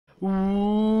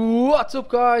What's up,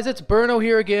 guys? It's Burno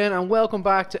here again, and welcome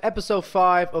back to episode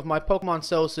 5 of my Pokemon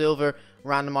Soul Silver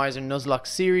Randomizer Nuzlocke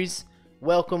series.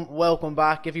 Welcome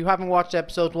back. If you haven't watched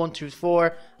episodes 1 through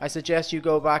 4, I suggest you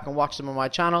go back and watch them on my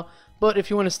channel. But if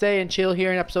you want to stay and chill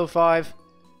here in episode 5,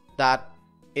 that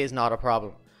is not a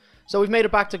problem. So we've made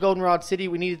it back to Goldenrod City.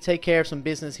 We need to take care of some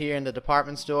business here in the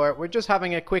department store. We're just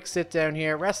having a quick sit down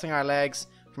here, resting our legs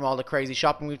from all the crazy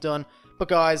shopping we've done. But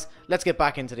guys, let's get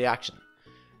back into the action.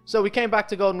 So we came back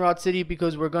to Goldenrod City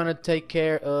because we're going to take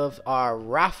care of our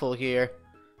raffle here.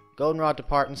 Goldenrod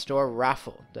Department Store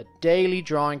raffle. The daily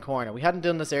drawing corner. We hadn't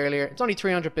done this earlier. It's only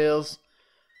 300 bills.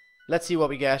 Let's see what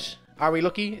we get. Are we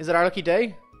lucky? Is it our lucky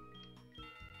day?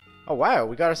 Oh wow,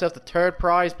 we got ourselves the third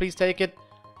prize. Please take it.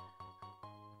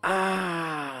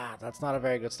 Ah, that's not a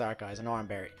very good start, guys. An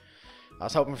Oranberry. I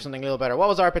was hoping for something a little better. What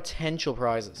was our potential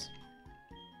prizes?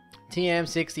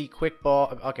 TM60 quick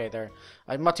ball. Okay, there.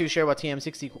 I'm not too sure what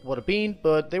TM60 would have been,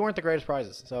 but they weren't the greatest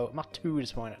prizes, so I'm not too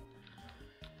disappointed.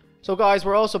 So guys,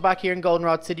 we're also back here in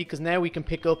Goldenrod City because now we can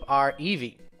pick up our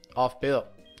Eevee off Bill.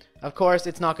 Of course,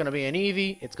 it's not going to be an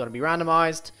Eevee, it's going to be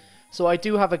randomized. So I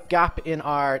do have a gap in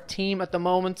our team at the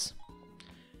moment.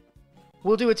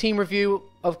 We'll do a team review,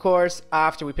 of course,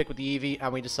 after we pick with the Eevee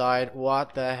and we decide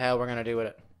what the hell we're going to do with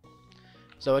it.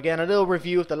 So again, a little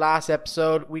review of the last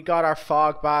episode. We got our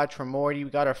fog badge from Morty.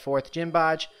 We got our 4th gym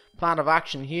badge. Plan of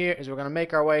action here is we're going to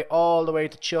make our way all the way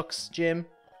to Chuck's gym.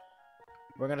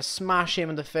 We're going to smash him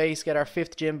in the face, get our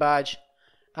 5th gym badge.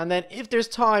 And then if there's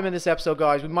time in this episode,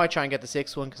 guys, we might try and get the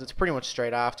 6th one because it's pretty much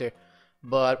straight after.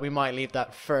 But we might leave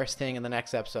that first thing in the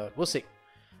next episode. We'll see.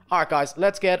 Alright guys,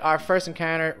 let's get our first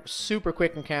encounter. Super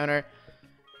quick encounter.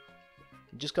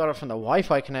 Just got it from the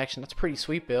Wi-Fi connection. That's pretty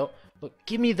sweet, Bill. Look,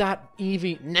 give me that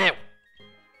Eevee now.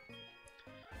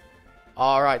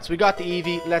 Alright, so we got the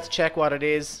Eevee. Let's check what it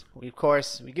is. Of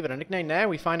course, we give it a nickname now.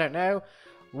 We find out now.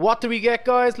 What do we get,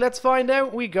 guys? Let's find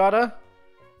out. We got a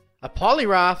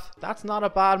Poliwrath. That's not a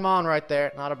bad mon right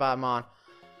there. Not a bad mon.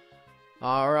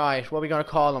 Alright, what are we going to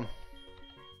call him?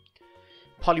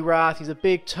 Poliwrath. He's a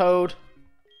big toad.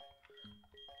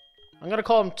 I'm going to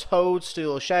call him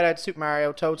Toadstool. Shout out to Super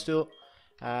Mario. Toadstool.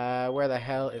 Where the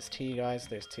hell is T, guys?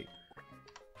 There's T.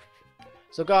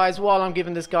 So guys, while I'm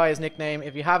giving this guy his nickname,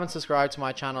 if you haven't subscribed to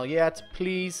my channel yet,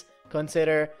 please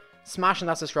consider smashing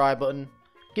that subscribe button,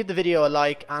 give the video a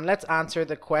like, and let's answer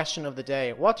the question of the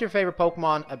day. What's your favorite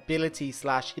Pokemon ability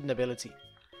 / hidden ability?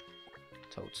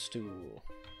 Toadstool.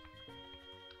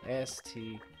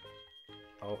 S-T-O-O-L.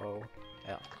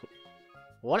 Cool.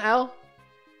 1 L?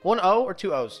 1 O or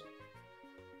 2 O's?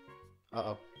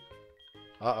 Uh-oh.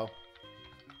 Uh-oh.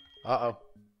 Uh-oh.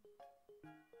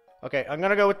 Okay, I'm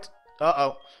gonna go with...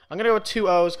 I'm gonna go with 2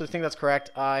 O's because I think that's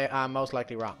correct. I am most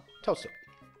likely wrong. Toadstool.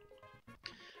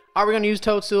 Are we gonna use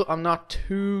Toadstool? I'm not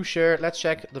too sure. Let's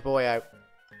check the boy out.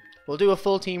 We'll do a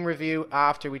full team review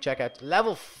after we check out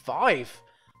level 5.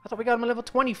 I thought we got him at level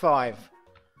 25.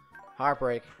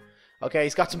 Heartbreak. Okay,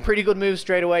 he's got some pretty good moves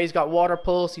straight away. He's got Water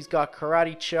Pulse, he's got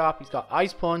Karate Chop, he's got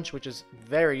Ice Punch, which is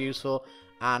very useful,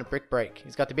 and Brick Break.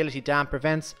 He's got the ability Damp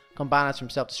prevents combatants from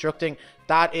self-destructing.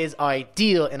 That is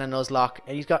ideal in a Nuzlocke.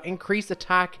 And he's got increased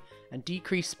attack and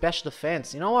decreased special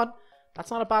defense. You know what?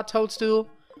 That's not a bad Toadstool.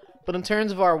 But in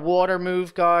terms of our water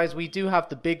move, guys, we do have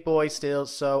the big boy still.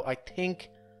 So I think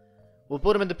we'll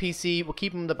put him in the PC. We'll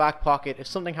keep him in the back pocket. If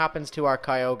something happens to our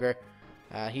Kyogre,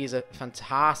 he's a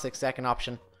fantastic second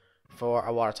option for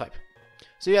a water type.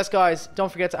 So yes, guys,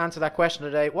 don't forget to answer that question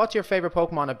today. What's your favorite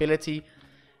Pokemon ability?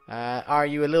 Are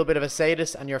you a little bit of a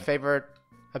sadist and your favorite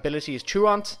ability is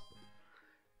Truant?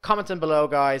 Comment down below,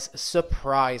 guys.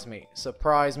 Surprise me.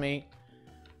 Surprise me.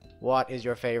 What is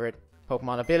your favorite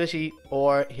Pokemon ability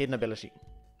or hidden ability?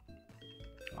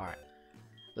 Alright.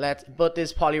 Let's put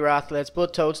this Poliwrath, let's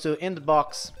put Toadstool in the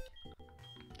box.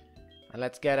 And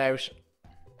let's get out...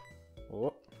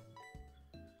 Oh.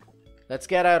 Let's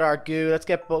get out our goo. Let's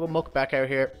get Muck back out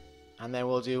here. And then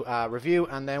we'll do a review.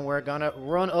 And then we're going to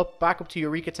run back up to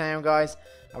Eureka Town, guys.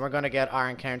 And we're going to get our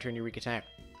encounter in Eureka Town.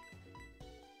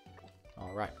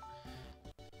 Alright.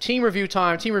 Team review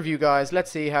time. Team review, guys. Let's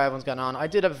see how everyone's going on. I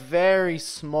did a very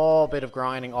small bit of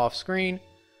grinding off screen.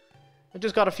 I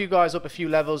just got a few guys up a few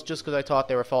levels just because I thought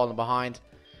they were falling behind.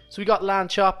 So we got Land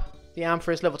Chop, the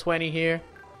Ampharos, level 20 here.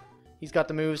 He's got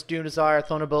the moves Doom Desire,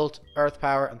 Thunderbolt, Earth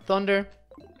Power, and Thunder.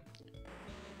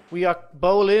 We got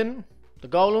Bolin, the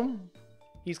Golem.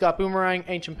 He's got Boomerang,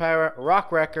 Ancient Power,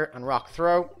 Rock Wrecker, and Rock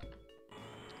Throw.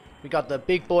 We got the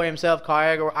big boy himself,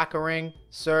 Kyogre, Aqua Ring,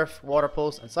 Surf, Water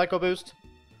Pulse, and Psycho Boost.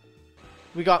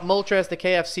 We got Moltres, the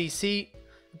KFCC.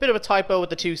 A bit of a typo with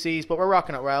the 2 C's, but we're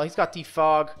rocking it well. He's got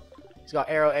Defog. He's got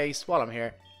Aero Ace while I'm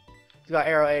here. He's He's got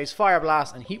Aero Ace, Fire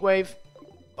Blast, and Heat Wave.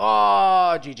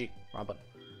 Oh, GG. Wrong button.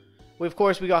 Of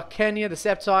course, we got Kenya, the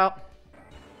Sceptile.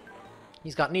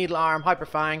 He's got Needle Arm, Hyper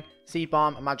Fang, Seed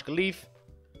Bomb, and Magical Leaf.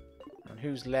 And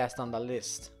who's last on the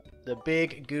list? The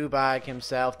big goo bag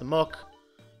himself, the Muck.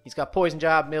 He's got Poison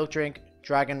Jab, Milk Drink,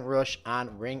 Dragon Rush,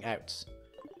 and Ring Outs.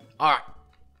 Alright.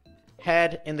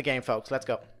 Head in the game, folks. Let's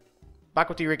go. Back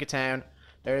with the Eureka Town.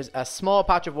 There's a small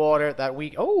patch of water that we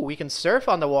can surf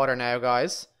on the water now,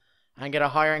 guys. And get a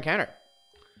higher encounter.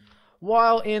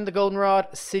 While in the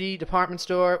Goldenrod City department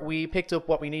store, we picked up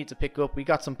what we needed to pick up. We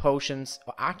got some potions.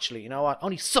 Oh, actually, you know what?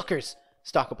 Only suckers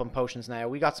stock up on potions now.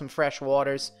 We got some fresh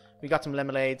waters. We got some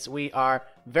lemonades. We are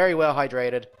very well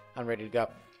hydrated and ready to go.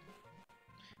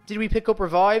 Did we pick up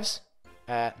revives?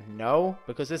 No,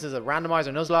 because this is a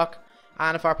randomizer Nuzlocke.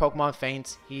 And if our Pokemon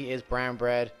faints, he is brown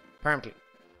bread permanently.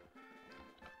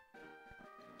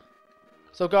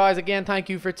 So guys, again, thank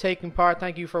you for taking part.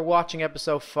 Thank you for watching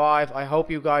episode 5. I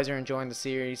hope you guys are enjoying the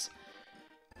series.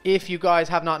 If you guys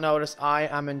have not noticed, I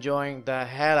am enjoying the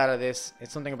hell out of this.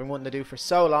 It's something I've been wanting to do for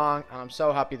so long, and I'm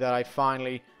so happy that I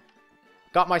finally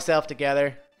got myself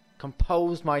together,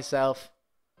 composed myself,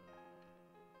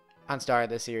 and started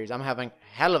this series. I'm having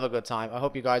hell of a good time. I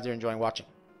hope you guys are enjoying watching.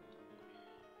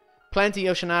 Plenty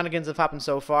of shenanigans have happened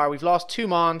so far. We've lost 2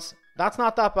 Mons. That's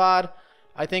not that bad.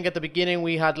 I think at the beginning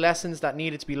we had lessons that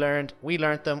needed to be learned. We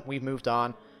learned them. We've moved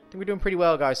on. I think we're doing pretty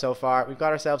well, guys, so far. We've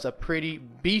got ourselves a pretty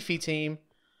beefy team.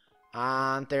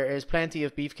 And there is plenty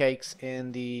of beefcakes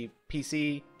in the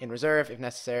PC, in reserve, if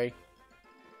necessary.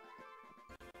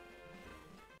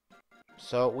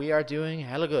 So we are doing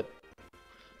hella good.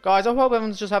 Guys, I hope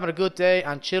everyone's just having a good day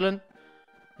and chilling.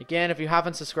 Again, if you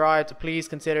haven't subscribed, please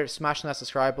consider smashing that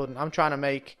subscribe button. I'm trying to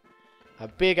make a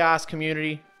big-ass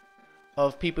community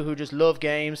of people who just love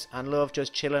games and love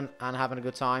just chilling and having a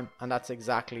good time, and that's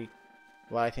exactly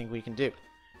what I think we can do.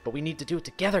 But we need to do it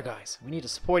together, guys. We need to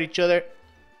support each other.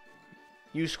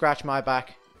 You scratch my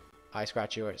back, I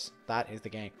scratch yours. That is the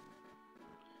game.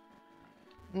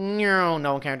 No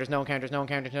encounters, no encounters, no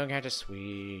encounters, no encounters.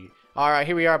 Sweet. Alright,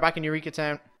 here we are back in Eureka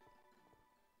Town.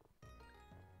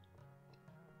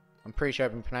 I'm pretty sure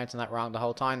I've been pronouncing that wrong the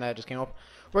whole time that it just came up.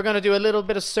 We're going to do a little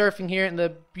bit of surfing here in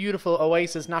the beautiful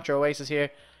oasis, natural oasis here.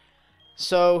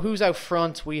 So, who's out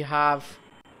front? We have...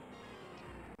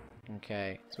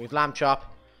 Okay, so we have Lamb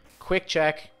Chop. Quick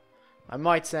check. I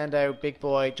might send out Big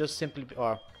Boy, just simply...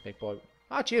 Or, Big Boy.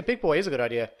 Actually, Big Boy is a good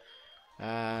idea.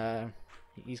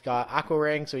 He's got Aqua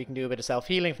Ring, so he can do a bit of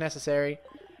self-healing if necessary.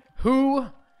 Who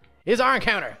is our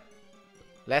encounter?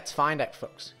 Let's find out,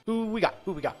 folks. Who we got?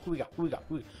 Who we got? Who we got? Who we got?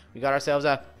 We got ourselves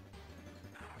a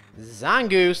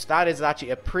Zangoose. That is actually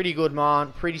a pretty good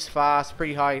mon. Pretty fast,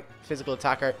 pretty high physical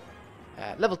attacker.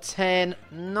 Level 10,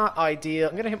 not ideal.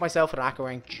 I'm going to hit myself with an Aqua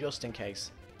Ring just in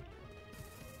case.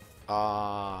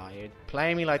 Ah, you're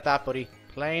playing me like that, buddy.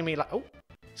 Playing me like... Oh,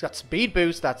 he's got speed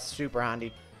boost. That's super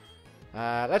handy.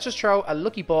 Let's just throw a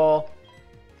lucky ball.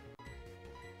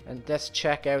 And let's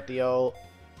check out the old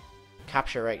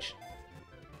capture rate.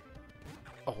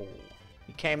 Oh,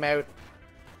 he came out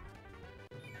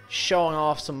showing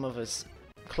off some of his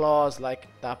claws like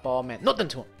that ball meant nothing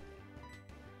to him.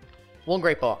 One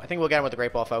great ball. I think we'll get him with the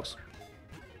great ball, folks.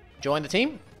 Join the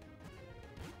team.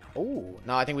 Oh,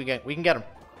 no, I think we can get him.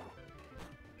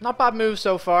 Not bad moves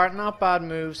so far. Not bad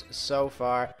moves so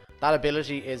far. That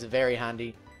ability is very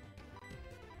handy.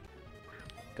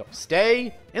 Go.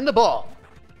 Stay in the ball.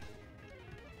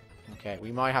 Okay,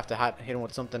 we might have to hit him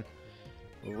with something.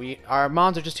 Our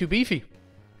mons are just too beefy.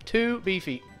 Too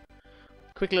beefy.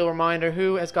 Quick little reminder,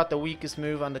 who has got the weakest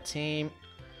move on the team?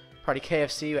 Probably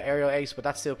KFC with Aerial Ace, but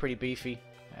that's still pretty beefy.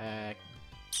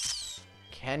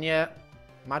 Kenya,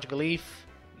 Magical Leaf,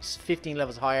 he's 15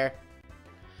 levels higher.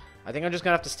 I think I'm just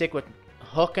going to have to stick with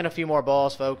hooking a few more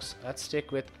balls, folks. Let's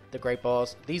stick with the great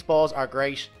balls. These balls are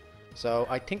great, so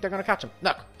I think they're going to catch them.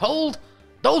 Look, hold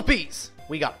those bees.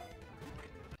 We got them.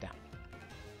 Down.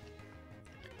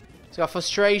 It's got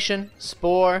Frustration,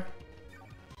 Spore,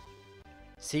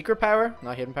 Secret Power,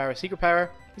 not Hidden Power, Secret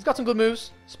Power. He's got some good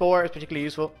moves. Spore is particularly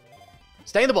useful.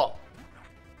 Stay in the ball.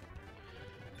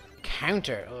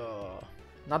 Counter. Oh,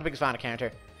 not the biggest fan of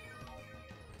counter.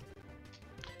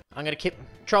 I'm going to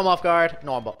throw him off guard.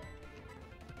 Normal.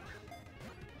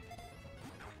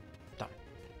 Done.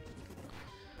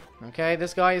 Okay,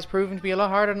 this guy is proving to be a lot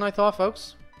harder than I thought,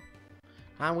 folks.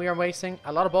 And we are wasting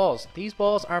a lot of balls. These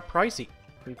balls are pricey.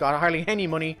 We've got hardly any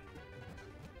money.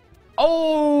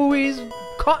 Oh, he's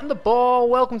caught in the ball.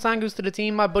 Welcome, Zangoose, to the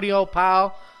team, my buddy old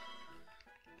pal.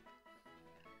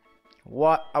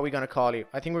 What are we going to call you?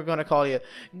 I think we're going to call you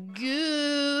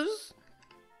Goose.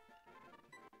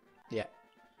 Yeah.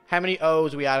 How many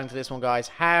O's are we adding to this one, guys?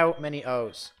 How many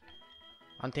O's?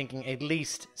 I'm thinking at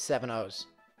least 7 O's.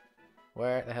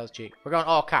 Where the hell's G? We're going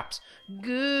all caps.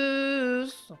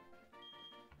 Goose.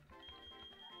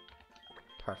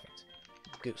 Perfect.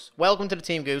 Goose. Welcome to the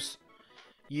team, Goose.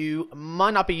 You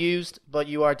might not be used, but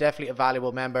you are definitely a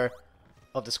valuable member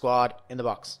of the squad in the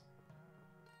box.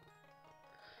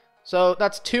 So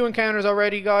that's 2 encounters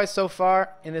already, guys, so far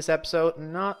in this episode.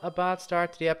 Not a bad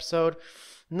start to the episode.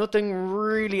 Nothing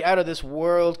really out of this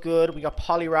world good. We got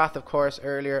Poliwrath, of course,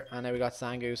 earlier, and then we got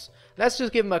Zangoose. Let's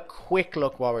just give him a quick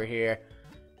look while we're here.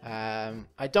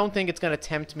 I don't think it's going to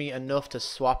tempt me enough to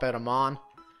swap out a Mon.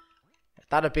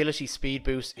 That ability speed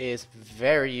boost is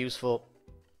very useful.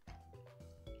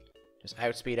 Just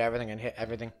outspeed everything and hit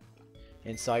everything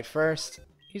inside first.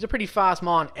 He's a pretty fast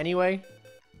Mon anyway.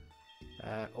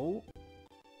 Oh,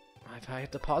 have I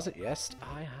deposit? Yes,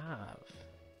 I have.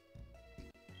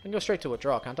 I can go straight to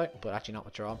withdraw, can't I? But actually not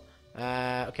withdraw.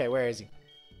 Okay, where is he?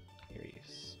 Here he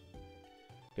is.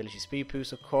 Ability speed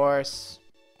boost, of course.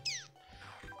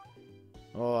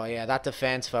 Oh yeah, that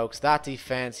defense, folks. That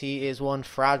defense. He is one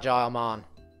fragile Mon.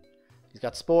 He's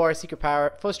got Spore, Secret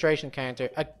Power, Frustration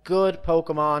Counter. A good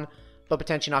Pokemon, but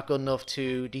potentially not good enough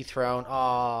to dethrone.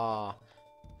 Ah,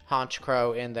 Haunch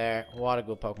Crow in there. What a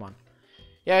good Pokemon.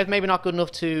 Yeah, it's maybe not good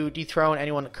enough to dethrone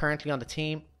anyone currently on the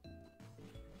team,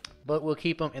 but we'll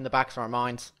keep him in the backs of our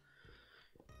minds.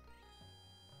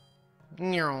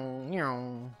 Okay,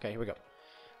 here we go.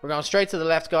 We're going straight to the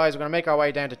left, guys. We're going to make our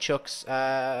way down to Chuck's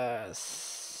Cianwood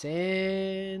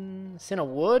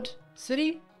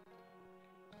City.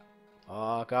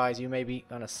 Oh, guys, you may be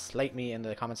going to slate me in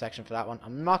the comment section for that one.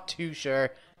 I'm not too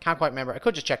sure. Can't quite remember. I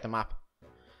could just check the map.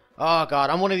 Oh, God.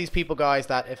 I'm one of these people, guys,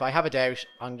 that if I have a doubt,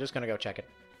 I'm just going to go check it.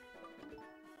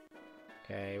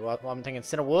 Okay, what I'm thinking,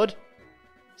 Cianwood?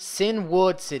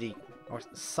 Cianwood City. Or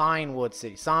Cianwood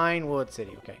City. Cianwood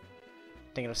City, okay.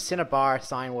 Thinking of Cinnabar,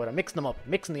 Cianwood. I'm mixing them up.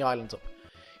 Mixing the islands up.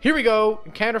 Here we go.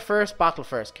 Encounter first, battle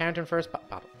first. Counter first,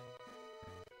 battle.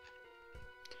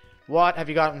 What have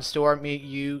you got in store, me,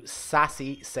 you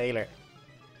sassy sailor?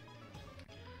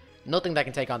 Nothing that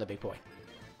can take on the big boy.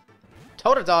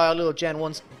 Totodile, little Gen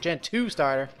 1, Gen 2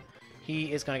 starter.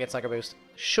 He is going to get Psycho Boost.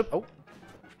 Oh.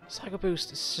 Psycho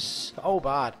Boost is just so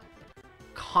bad.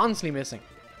 Constantly missing.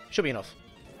 Should be enough.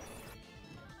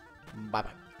 Bye-bye.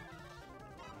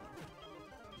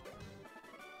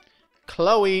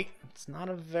 Chloe. It's not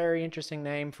a very interesting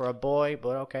name for a boy,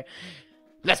 but okay.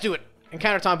 Let's do it.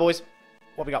 Encounter time, boys.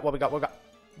 What we got? What we got? What we got?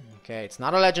 Okay, it's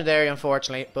not a legendary,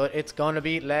 unfortunately, but it's going to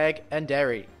be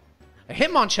legendary. A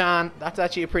Hitmonchan. That's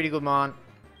actually a pretty good mon.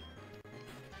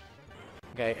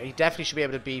 Okay, he definitely should be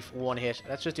able to beef one hit.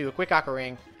 Let's just do a quick Aqua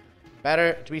Ring.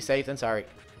 Better to be safe than sorry.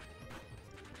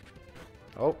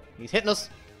 Oh, he's hitting us.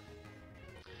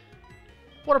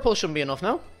 Water Pulse shouldn't be enough,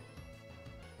 no?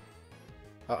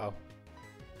 Uh-oh.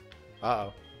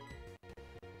 Uh-oh.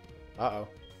 Uh-oh.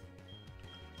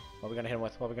 What are we going to hit him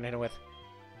with? What are we going to hit him with?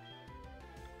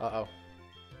 Uh-oh.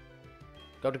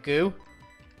 Go to Goo.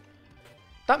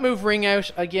 That move Ring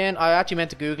Out, again, I actually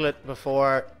meant to Google it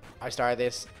before I started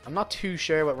this. I'm not too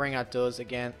sure what Ring Out does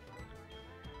again.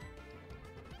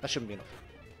 That shouldn't be enough.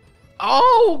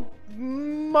 Oh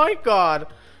my god.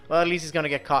 Well, at least he's going to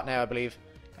get caught now, I believe.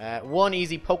 One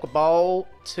easy Pokeball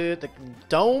to the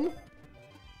dome.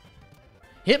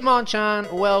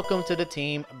 Hitmonchan, welcome to the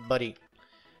team, buddy.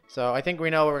 So I think we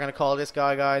know what we're going to call this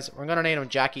guy, guys. We're going to name him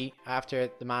Jackie, after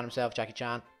the man himself, Jackie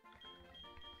Chan.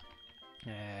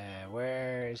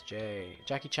 Where's Jay?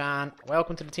 Jackie Chan,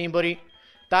 welcome to the team, buddy.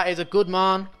 That is a good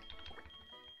mon.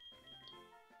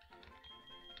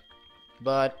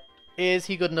 But is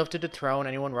he good enough to dethrone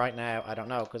anyone right now? I don't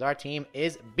know, because our team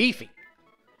is beefy.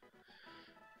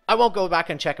 I won't go back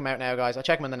and check him out now, guys. I'll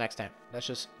check him in the next time. Let's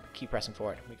just keep pressing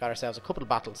forward. We got ourselves a couple of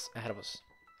battles ahead of us.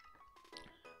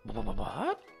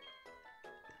 What?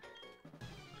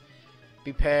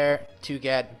 Prepare to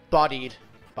get bodied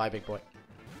by Big Boy.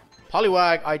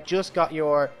 Poliwag, I just got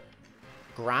your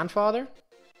grandfather.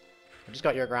 I just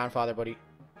got your grandfather, buddy.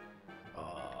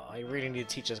 Oh, I really need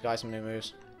to teach this guy some new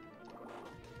moves.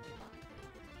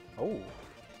 Oh.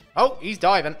 Oh, he's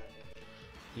diving.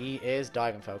 He is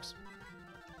diving, folks.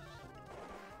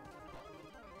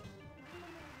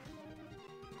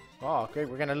 Oh, great.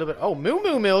 We're getting a little bit... Oh, Moo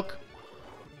Moo Milk.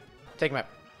 Take him out.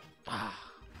 Ah,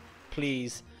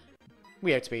 please.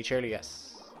 We outspeed, surely,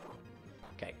 yes.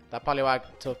 Okay, that Poliwag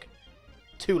took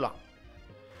too long.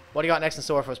 What do you got next in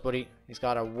store for us, buddy? He's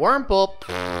got a Wurmple.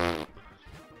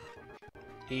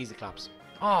 Easy claps.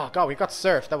 Oh, God, we got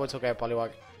Surf. That would took out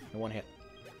Poliwag in one hit.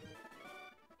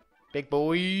 Big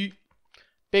Boy.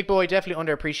 Big Boy, definitely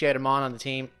underappreciated mon on the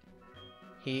team.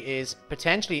 He is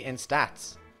potentially in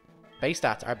stats, base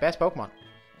stats, our best Pokemon.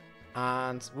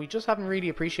 And we just haven't really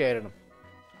appreciated him.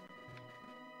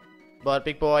 But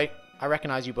big boy, I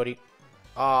recognize you, buddy.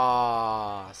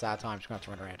 Ah, sad times. We're going to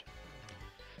have to run around.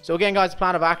 So again, guys, the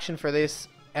plan of action for this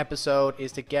episode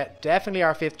is to get definitely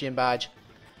our 5th gym badge.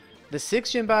 The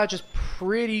 6th gym badge is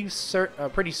pretty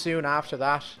soon after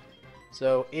that.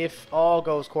 So if all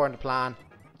goes according to plan,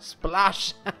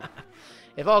 splash!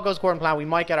 If all goes according to plan, we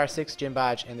might get our 6th gym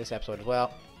badge in this episode as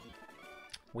well.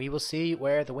 We will see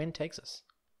where the wind takes us.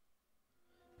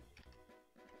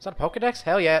 Is that a Pokedex?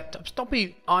 Hell yeah. Don't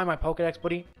be eyeing my Pokedex,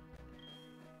 buddy.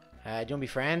 Do you want to be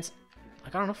friends? I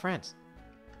got enough friends.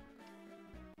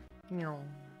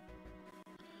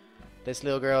 This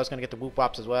little girl is going to get the whoop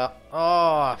wops as well.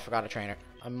 Oh, I forgot a trainer.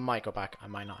 I might go back. I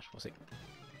might not. We'll see.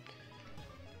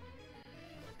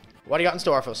 What do you got in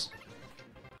store for us?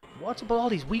 What's up with all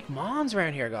these weak mons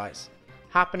around here, guys?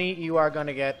 Happily, you are going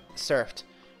to get surfed.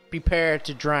 Prepare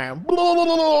to drown.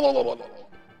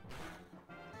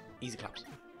 Easy claps.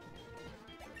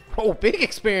 Oh, big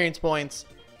experience points.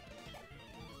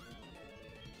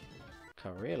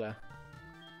 Karela.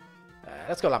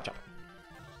 Let's go Lamb Chop.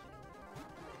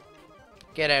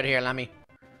 Get out of here, Lammy.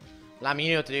 Lammy,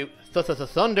 you know what to do.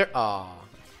 Thunder. Ah.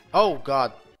 Oh,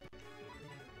 God.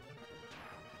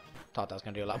 Thought that was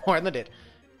going to do a lot more than it did.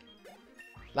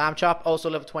 Lamb Chop, also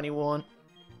level 21.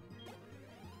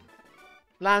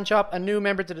 Lamb Chop, a new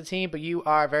member to the team, but you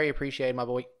are very appreciated, my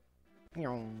boy.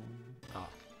 Oh.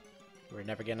 We're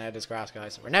never getting out of this grass,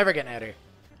 guys. We're never getting out of here.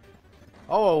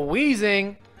 Oh,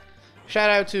 wheezing. Shout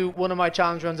out to one of my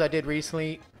challenge runs I did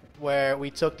recently, where we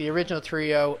took the original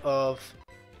trio of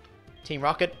Team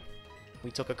Rocket.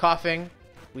 We took a Coughing,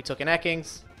 we took an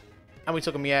Ekings, and we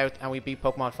took a Meowth, and we beat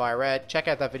Pokemon Fire Red. Check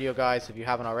out that video, guys, if you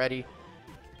haven't already.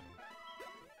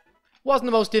 Wasn't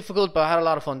the most difficult, but I had a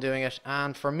lot of fun doing it.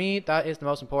 And for me, that is the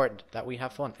most important, that we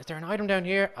have fun. Is there an item down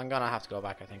here? I'm going to have to go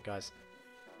back, I think, guys.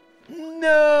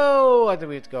 No! I think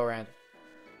we have to go around.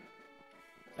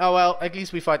 Oh, well, at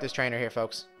least we fight this trainer here,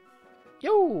 folks.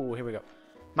 Yo! Here we go.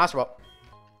 Master Ball.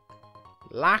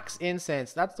 Lax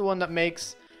Incense. That's the one that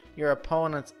makes your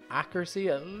opponent's accuracy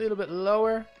a little bit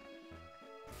lower.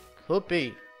 Could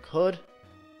be. Could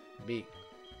be.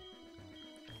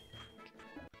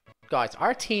 Guys,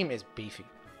 our team is beefy.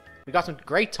 We got some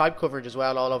great type coverage as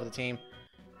well all over the team.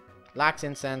 Lax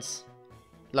Incense.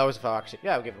 Lowers the foe accuracy.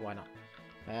 Yeah, we'll give it. Why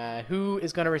not? Who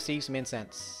is going to receive some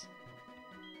incense?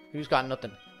 Who's got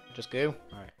nothing? Just goo?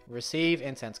 Alright. Receive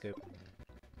incense goo.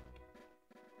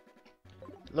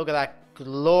 Look at that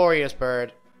glorious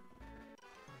bird.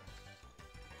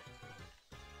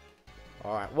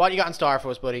 Alright, what you got in store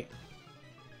for us, buddy?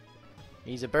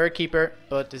 He's a bird keeper,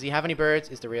 but does he have any birds?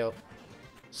 Is the real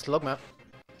Slugma.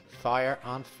 Fire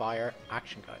on fire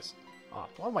action, guys. Oh,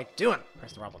 what am I doing?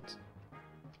 Press the wrong buttons.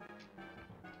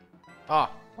 Oh,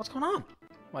 what's going on?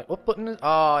 My up button is...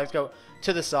 Oh, let's go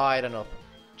to the side and up.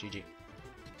 GG.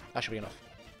 That should be enough.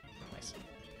 Nice.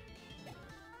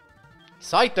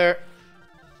 Scyther.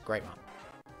 Great, man.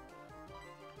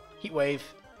 Heat wave.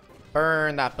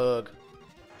 Burn that bug.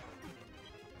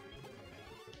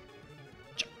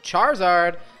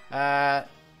 Charizard.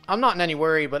 I'm not in any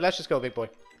worry, but let's just go big boy.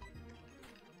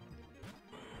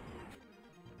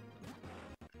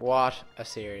 What a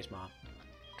serious mon.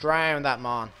 Drown that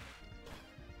mon.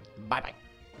 Bye-bye.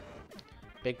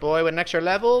 Big boy with an extra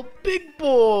level. Big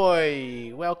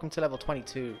boy! Welcome to level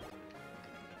 22.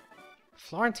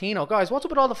 Florentino. Guys, what's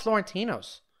up with all the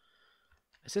Florentinos?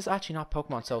 Is this actually not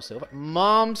Pokemon Soul Silver?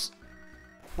 Moms.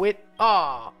 Quit.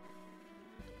 Ah.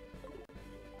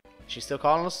 She's still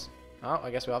calling us? Oh, I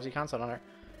guess we obviously cancelled on her.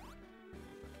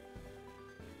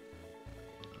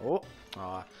 Oh.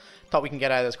 Oh. Thought we can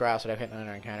get out of this grass without hitting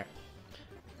another encounter.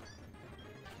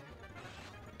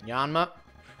 Yanma.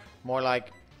 More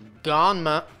like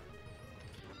Gonma.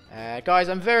 Guys,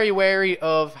 I'm very wary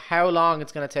of how long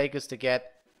it's going to take us to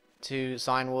get to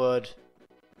Cianwood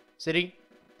City.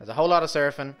 There's a whole lot of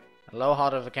surfing. A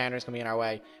lot of encounters going to be in our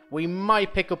way. We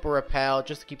might pick up a repel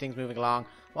just to keep things moving along.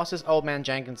 What's this Old Man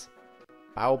Jenkins?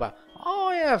 Baoba.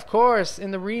 Oh yeah, of course.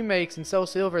 In the remakes in Soul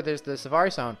Silver, there's the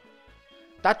Safari Zone.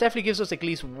 That definitely gives us at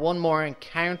least one more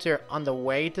encounter on the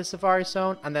way to Safari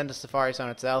Zone, and then the Safari Zone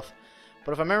itself.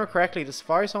 But if I remember correctly, the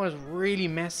Safari Zone is really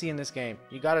messy in this game.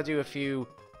 You got to do a few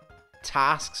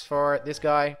tasks for this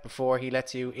guy before he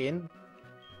lets you in.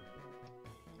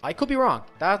 I could be wrong.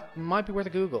 That might be worth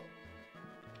a Google.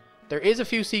 There is a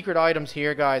few secret items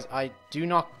here, guys. I do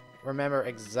not remember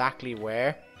exactly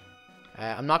where.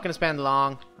 I'm not going to spend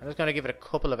long. I'm just going to give it a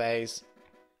couple of A's.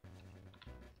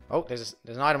 Oh, there's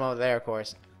an item over there, of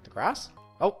course. The grass?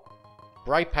 Oh,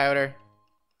 bright powder.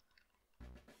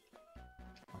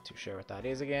 too sure what that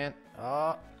is again.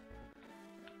 Oh.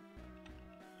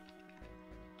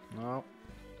 No.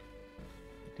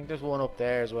 I think there's one up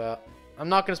there as well. I'm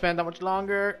not going to spend that much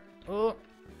longer. Oh.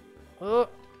 Oh.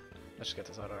 Let's just get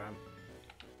this out of our arm.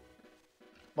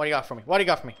 What do you got for me? What do you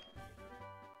got for me?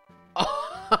 Oh.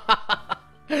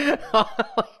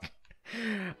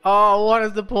 Oh, what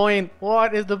is the point?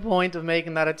 What is the point of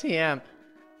making that a TM?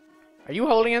 Are you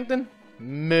holding anything?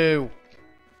 Moo.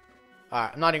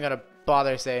 Alright, I'm not even going to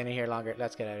bother staying in here longer.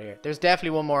 Let's get out of here. There's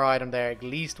definitely one more item there. At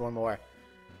least one more.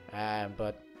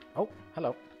 But... Oh,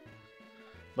 hello.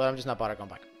 But I'm just not bothered going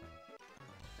back.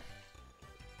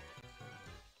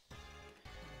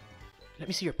 Let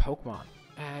me see your Pokemon.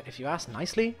 If you ask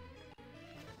nicely.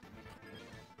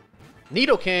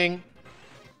 Nidoking.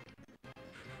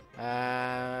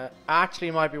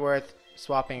 Actually might be worth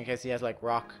swapping in case he has like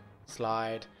Rock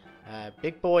Slide.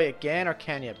 Big Boy again or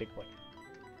Kenya? Big Boy.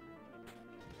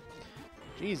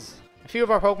 Jeez. A few of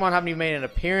our Pokemon haven't even made an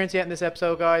appearance yet in this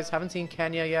episode, guys. Haven't seen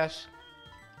Kenya yet.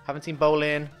 Haven't seen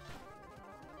Bolin.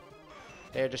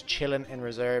 They're just chilling in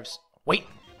reserves. Waiting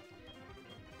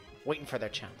for their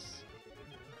chance.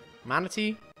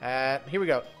 Manatee. Here we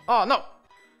go. Oh, no!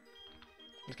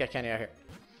 Let's get Kenya out here.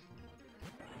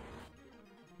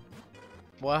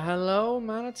 Well, hello,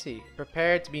 Manatee.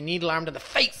 Prepared to be needle-armed in the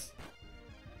face!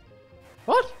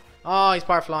 What? Oh, he's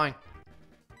part flying.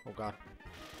 Oh, God.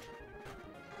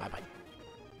 Bye-bye.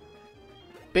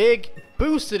 Big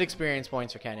boosted experience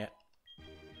points for Kenya.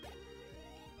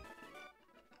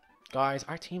 Guys,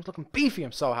 our team's looking beefy.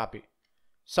 I'm so happy.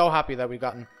 So happy that we've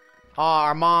gotten... Oh,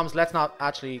 our moms. Let's not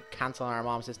actually cancel on our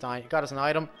moms this time. You got us an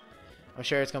item. I'm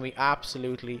sure it's going to be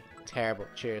absolutely terrible.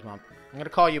 Cheers, Mom. I'm going to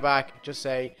call you back. Just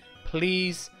say,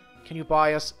 please, can you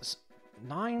buy us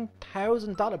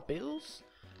 $9,000 bills?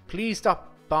 Please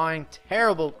stop buying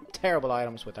terrible, terrible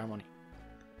items with our money.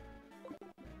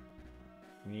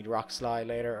 We need Rock Slide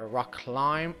later, or Rock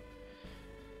Climb.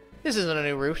 This isn't a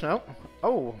new route, no.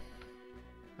 Oh,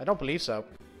 I don't believe so.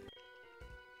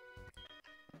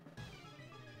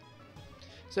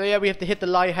 So yeah, we have to hit the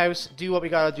lighthouse, do what we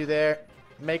gotta do there,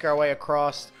 make our way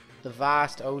across the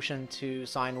vast ocean to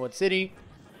Cianwood City,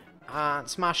 and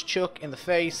smash Chuck in the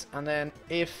face, and then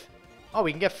if... Oh,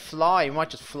 we can get Fly. We might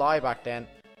just fly back then.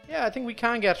 Yeah, I think we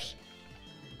can get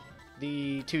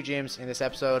the 2 gyms in this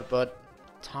episode, but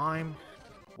time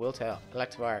will tell.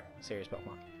 Electivire, serious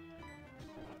Pokemon.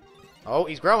 Oh,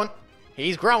 he's growing.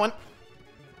 He's growing.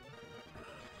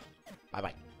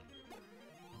 Bye-bye.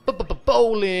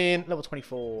 Bowling! Level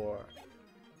 24.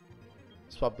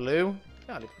 Swap blue.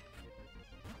 Yeah,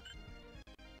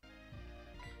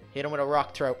 hit him with a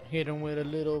rock throw. Hit him with a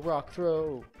little rock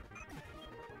throw.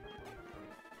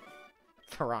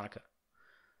 Veronica.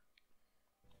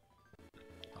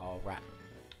 Alright.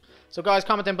 So guys,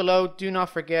 comment down below. Do not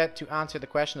forget to answer the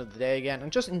question of the day again.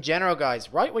 And just in general,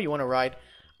 guys, write what you want to write.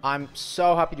 I'm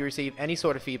so happy to receive any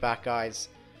sort of feedback, guys,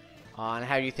 on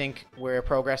how you think we're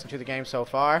progressing through the game so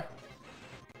far.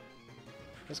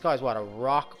 This guy's what, a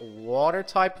rock water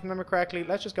type, if I remember correctly.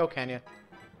 Let's just go Kenya.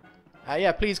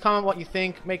 Yeah, please comment what you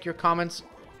think. Make your comments.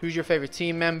 Who's your favorite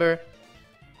team member?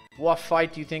 What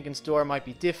fight do you think in store might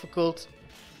be difficult?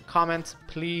 Comment,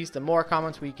 please. The more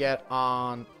comments we get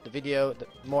on the video, the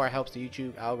more it helps the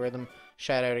YouTube algorithm.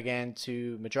 Shout out again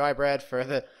to my dry bread for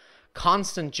the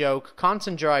constant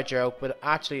dry joke, but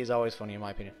actually is always funny in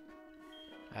my opinion.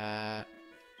 What are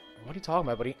you talking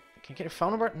about, buddy? Can you get your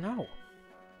phone number? No.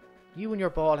 You and your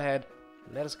bald head.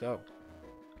 Let us go.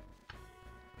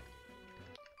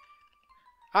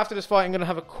 After this fight, I'm going to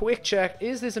have a quick check.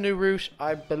 Is this a new route?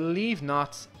 I believe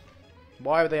not.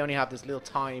 Why would they only have this little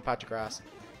tiny patch of grass?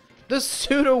 The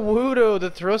Sudowoodo, the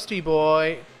thrusty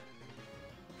boy.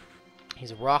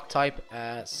 He's a rock type.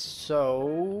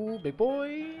 So, big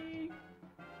boy.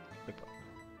 Big boy.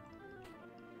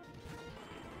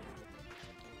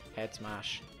 Head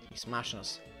smash. He's smashing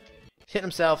us. Hit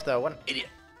himself, though. What an idiot.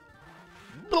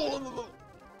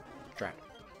 Drown.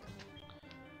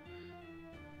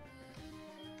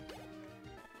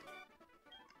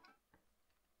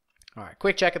 Alright,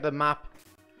 quick check at the map.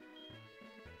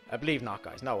 I believe not,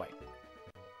 guys. No way.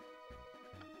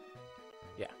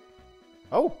 Yeah.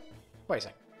 Oh! Wait a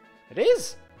second. It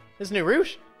is! This is a new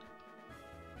route.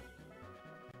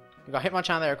 We got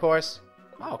Hitmonchan there, of course.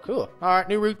 Oh, cool. Alright,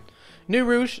 new route. New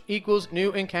route equals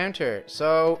new encounter.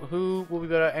 So, who will be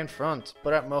better in front?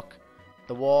 Put out Muck.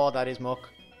 The wall that is Muck.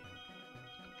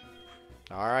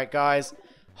 Alright, guys.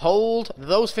 Hold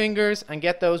those fingers and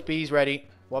get those bees ready.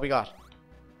 What we got?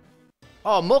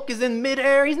 Oh, Muck is in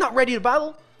mid-air. He's not ready to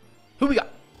battle. Who we got?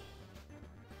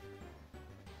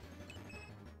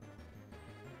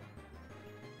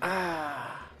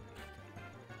 Ah.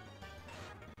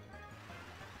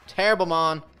 Terrible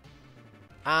mon.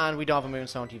 And we don't have a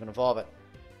Moonstone to even evolve it.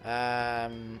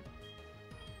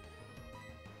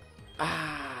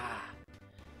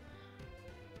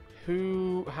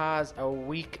 Who has a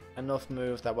weak enough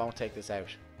move that won't take this out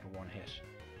in one hit?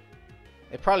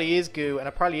 It probably is Goo, and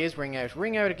it probably is Ring Out.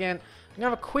 Ring Out again. I'm going to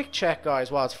have a quick check,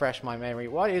 guys, while it's fresh in my memory.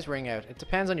 What is Ring Out? It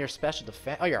depends on your special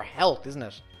defense. Oh, your health, isn't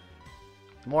it?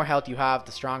 The more health you have,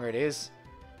 the stronger it is.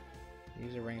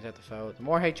 User rings out the foe. The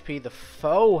more HP the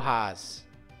foe has.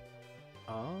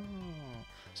 Oh.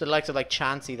 So the likes of like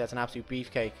Chansey, that's an absolute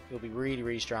beefcake. It'll be really,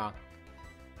 really strong.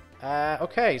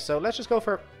 Okay, so let's just go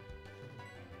for...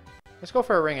 Let's go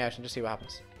for a Ring Out and just see what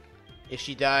happens. If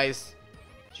she dies,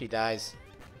 she dies.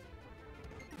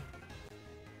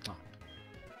 Oh.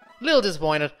 Little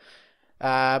disappointed.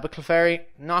 But Clefairy,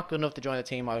 not good enough to join the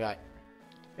team, my guy.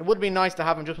 It would be nice to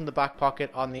have him just in the back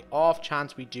pocket on the off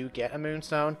chance we do get a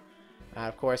Moonstone.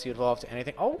 Of course, he evolves to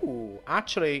anything. Oh,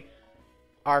 actually,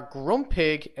 our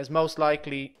Grumpig is most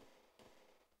likely...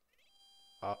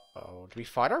 Uh-oh. Did we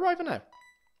fight our rival now?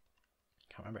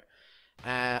 Can't remember.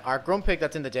 Our Grumpig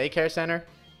that's in the daycare center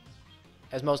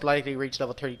has most likely reached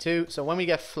level 32. So when we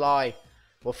get Fly,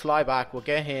 we'll fly back. We'll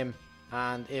get him.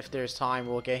 And if there's time,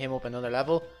 we'll get him up another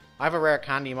level. I have a rare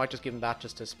candy. You might just give him that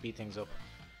just to speed things up.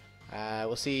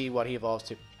 We'll see what he evolves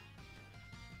to.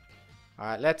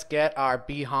 Alright, let's get our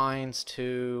behinds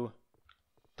to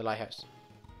the lighthouse.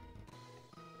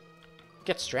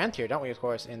 Get strength here, don't we, of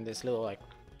course, in this little, like,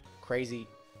 crazy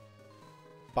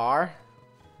bar.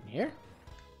 Here.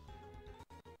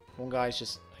 One guy's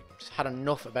just had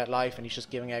enough about life and he's just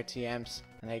giving out TMs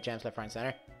and HMs left, right, and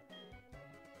center.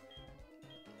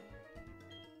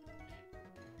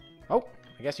 Oh,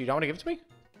 I guess you don't want to give it to me?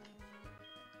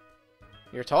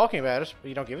 You're talking about it, but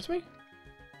you don't give it to me?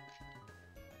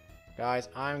 Guys,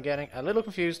 I'm getting a little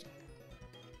confused.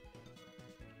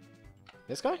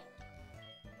 This guy?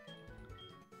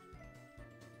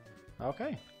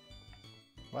 Okay.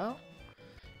 Well,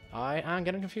 I am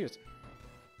getting confused.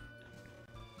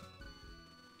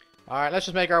 Alright, let's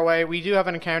just make our way. We do have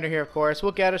an encounter here, of course.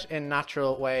 We'll get it in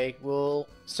natural way. We'll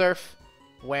surf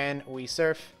when we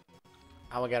surf.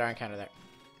 And we'll get our encounter there.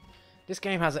 This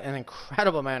game has an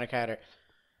incredible amount of encounter.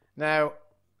 Now,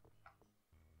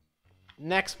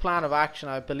 next plan of action,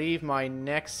 I believe my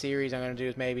next series I'm going to do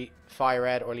is maybe Fire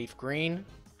Red or Leaf Green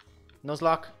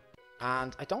Nuzlocke.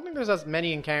 And I don't think there's as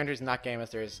many encounters in that game as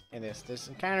there is in this. There's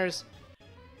encounters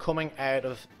coming out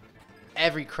of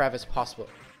every crevice possible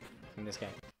in this game.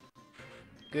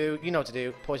 Goo, you know what to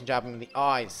do. Poison jab him in the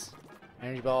eyes.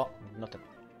 Energy ball, nothing.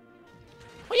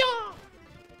 Oh yeah!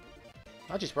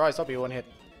 Not too surprised, that'll be one hit.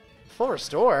 Full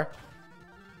restore.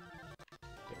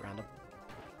 Bit random.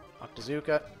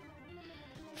 Octazooka.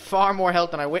 Far more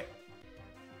health than I wit.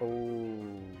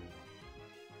 Oh.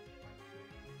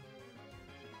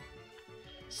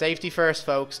 Safety first,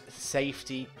 folks.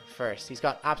 Safety first. He's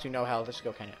got absolutely no health. Let's just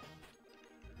go Kenya.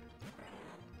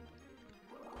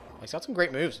 He's got some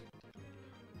great moves.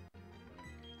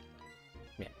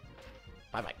 Yeah.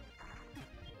 Bye-bye.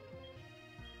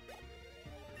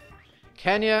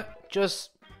 Kenya,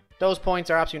 just... Those points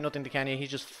are absolutely nothing to Kenya.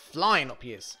 He's just flying up,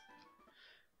 he is.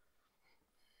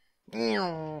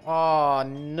 Oh,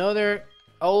 another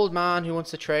old man who wants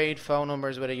to trade phone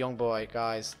numbers with a young boy.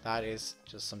 Guys, that is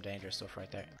just some dangerous stuff right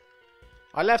there.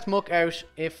 I left Muck out.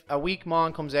 If a weak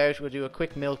mon comes out, we'll do a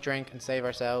quick milk drink and save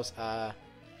ourselves a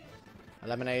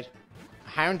lemonade. A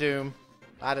Houndoom.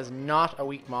 That is not a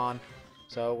weak mon.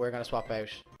 So we're going to swap out.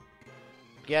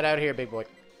 Get out of here, big boy.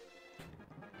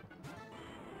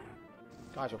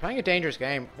 Guys, we're playing a dangerous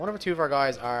game. One or two of our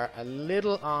guys are a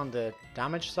little on the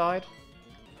damage side.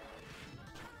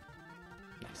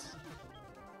 Nice.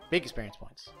 Big experience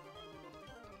points.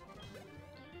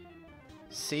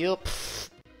 Seal. Pfft.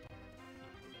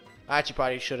 I actually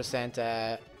probably should have sent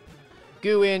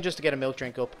Goo in just to get a milk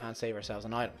drink up and save ourselves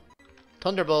an item.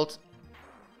 Thunderbolt.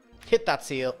 Hit that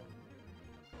seal.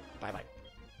 Bye-bye.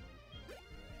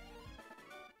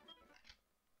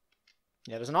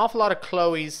 Yeah, there's an awful lot of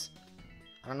Chloe's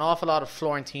and an awful lot of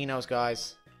Florentinos,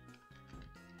 guys.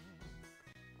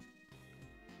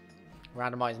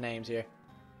 Randomized names here.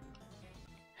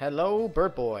 Hello,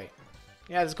 Bird Boy.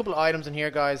 Yeah, there's a couple of items in here,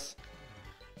 guys.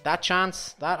 That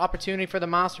chance, that opportunity for the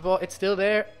Master Ball, it's still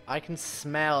there. I can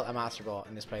smell a Master Ball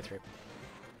in this playthrough.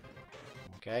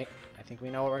 Okay, I think we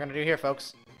know what we're going to do here,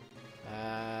 folks.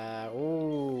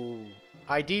 Ooh.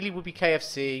 Ideally would be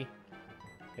KFC.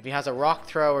 If he has a rock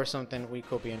throw or something, we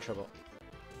could be in trouble.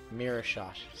 Mirror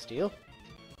shot. Steal?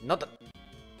 Nothing.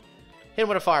 Hit him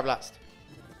with a fire blast.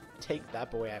 Take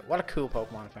that boy out. What a cool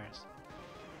Pokemon, in fairness.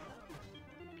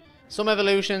 Some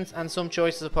evolutions and some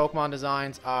choices of Pokemon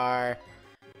designs are,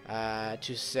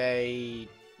 to say,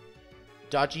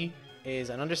 dodgy is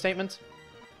an understatement.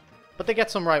 But they get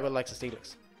some right with likes of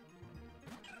Steelix.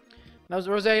 Now,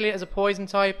 Rosalia is a poison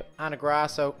type and a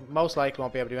grass, so most likely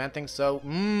won't be able to do anything. So,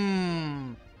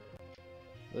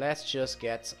 let's just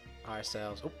get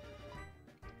ourselves... Oh.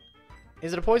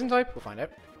 Is it a poison type? We'll find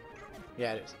out.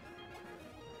 Yeah, it is.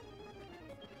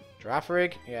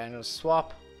 Girafarig. Yeah, I'm going to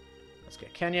swap. Let's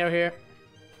get Kenya here.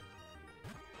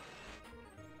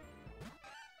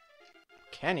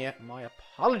 Kenya? My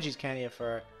apologies, Kenya,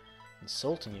 for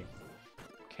insulting you.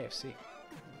 KFC.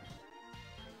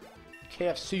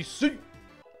 KFCC!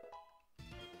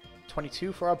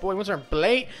 22 for our boy. Once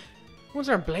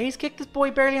our Blaze kick, this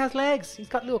boy barely has legs. He's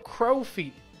got little crow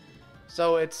feet.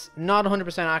 So it's not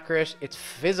 100% accurate. It's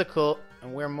physical,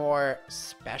 and we're more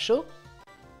special.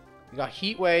 We got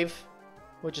Heat Wave,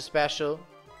 which is special.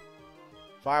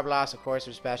 Fire Blast, of course,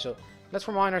 is special. Let's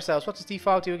remind ourselves, what does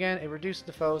Default do again? It reduces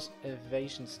the foe's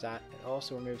evasion stat. It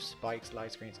also removes spikes,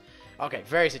 light screens. Okay,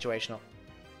 very situational.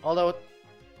 Although it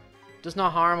does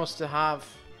not harm us to have...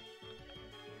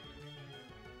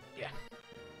 Yeah.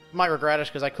 Might regret it,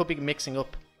 because I could be mixing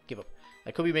up... Give up.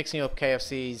 I could be mixing up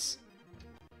KFC's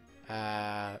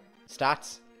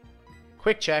stats.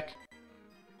 Quick check.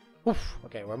 Oof.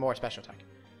 Okay, we're more special attack.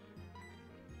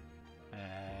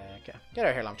 Okay. Get out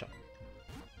of here, Lomchop.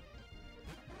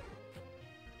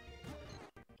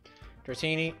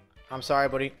 Dratini, I'm sorry,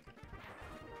 buddy.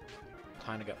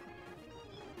 Time to go.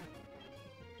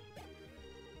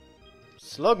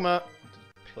 Slugma.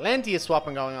 Plenty of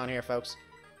swapping going on here, folks.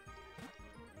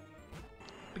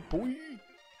 Big boy.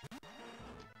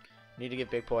 Need to give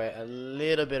Big Boy a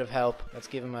little bit of help. Let's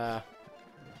give him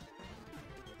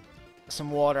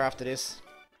some water after this.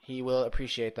 He will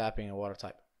appreciate that, being a water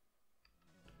type.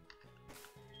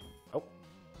 Oh.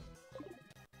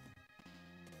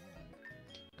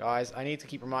 Guys, I need to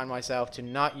keep reminding myself to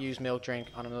not use Milk Drink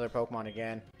on another Pokemon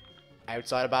again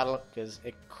outside of battle, because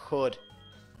it could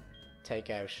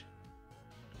take out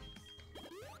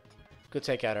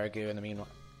our goo in the meanwhile.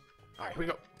 Alright, here we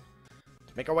go.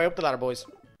 Let's make our way up the ladder, boys.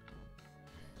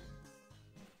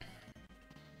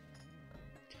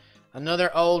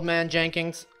 Another old man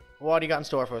Jenkins. What do you got in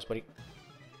store for us, buddy?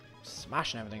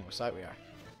 Smashing everything. What side we are.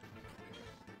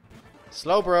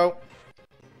 Slow bro.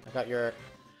 I got your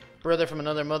brother from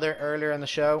another mother earlier in the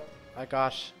show. I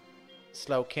got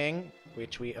Slow King,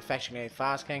 which we affectionately named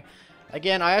Fast King.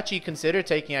 Again, I actually considered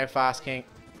taking out Fast King.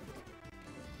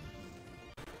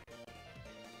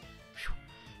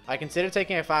 I considered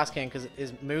taking out Fast King because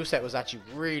his moveset was actually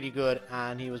really good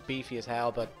and he was beefy as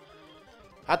hell, but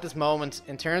at this moment,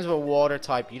 in terms of a water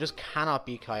type, you just cannot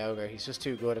beat Kyogre. He's just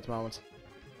too good at the moment.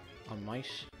 On Might.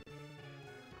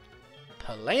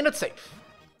 Playing it safe.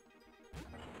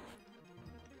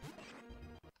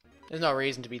 There's no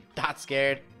reason to be that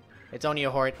scared. It's only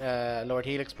a Lord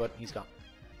Helix, but he's gone.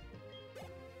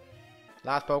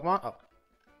 Last Pokemon. Oh.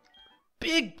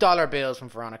 Big dollar bills from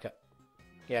Veronica.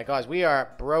 Yeah, guys, we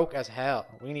are broke as hell.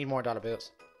 We need more dollar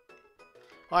bills.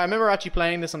 Oh, I remember actually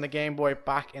playing this on the Game Boy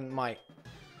back in my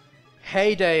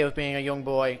heyday of being a young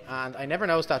boy, and I never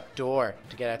noticed that door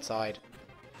to get outside.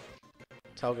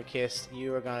 Togekiss,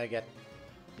 you are gonna get...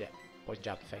 Yeah, poison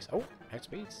jab to the face. Oh,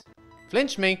 outspeeds.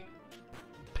 Flinch me!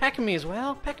 Pecking me as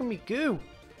well. Pecking me goo.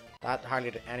 That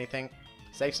hardly did anything.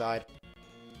 Safe side.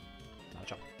 I'll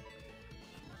jump.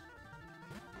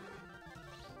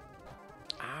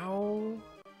 Ow.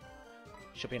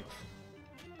 Should be enough.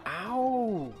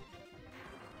 Ow.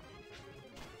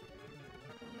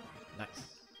 Nice.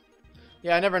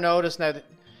 Yeah, I never noticed now that...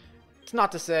 It's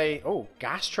not to say... Oh,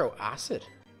 gastro acid.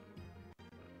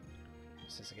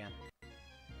 What's this again?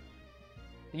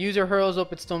 The user hurls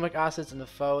up its stomach acids and the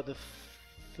foe. The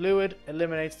fluid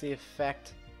eliminates the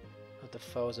effect of the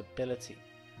foe's ability.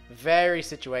 Very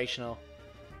situational.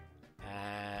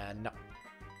 No.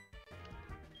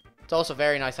 It's also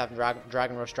very nice having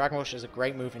Dragon Rush. Dragon Rush is a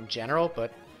great move in general,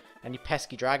 but any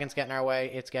pesky dragons get in our way,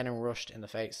 it's getting rushed in the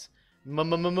face.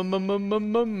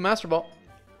 Master Ball.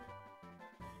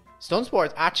 Stun Spore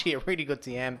is actually a really good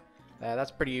TM.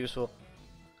 That's pretty useful.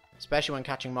 Especially when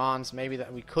catching Mons. Maybe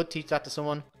that we could teach that to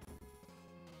someone.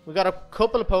 We got a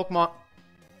couple of Pokemon.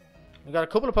 We got a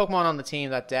couple of Pokemon on the team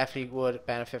that definitely would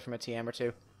benefit from a TM or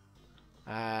two.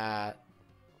 That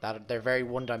they're very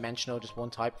one-dimensional, just one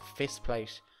type. Fist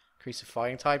Plate, increase of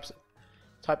fighting type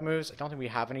moves. I don't think we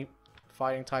have any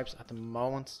fighting types at the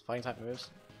moment. Fighting type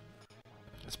moves.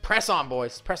 Let's press on,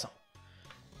 boys. Let's press on.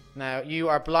 Now you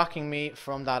are blocking me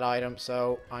from that item,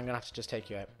 so I'm gonna have to just take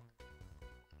you out.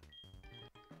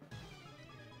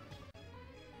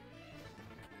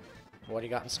 What do you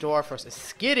got in store for us? A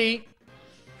Skitty!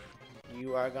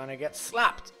 You are gonna get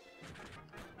slapped.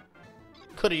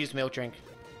 Could have used milk drink.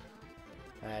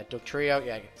 Duck Trio.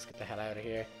 Yeah, let's get the hell out of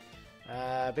here.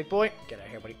 Big boy, get out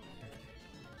of here, buddy.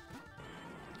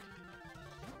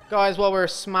 Guys, while we're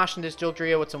smashing this Duck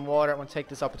Trio with some water, I want to take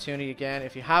this opportunity again.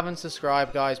 If you haven't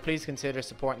subscribed, guys, please consider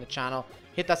supporting the channel.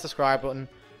 Hit that subscribe button.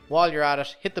 While you're at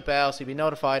it, hit the bell so you'll be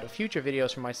notified of future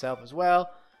videos from myself as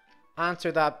well.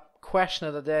 Answer that question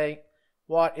of the day.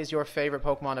 What is your favorite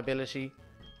Pokemon ability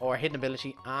or hidden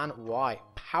ability and why?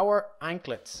 Power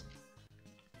Anklets.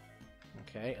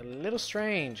 Okay, a little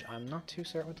strange. I'm not too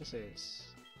certain what this is.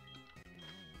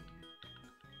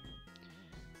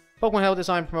 Pokemon Health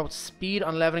Design promotes speed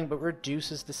on leveling but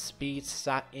reduces the speed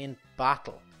stat in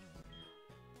battle.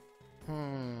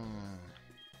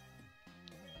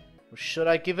 Should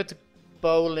I give it to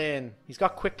Bolin? He's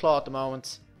got Quick Claw at the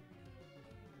moment.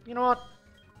 You know what?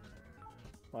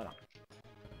 Why not?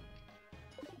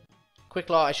 Quick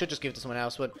Claw, I should just give it to someone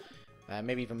else, but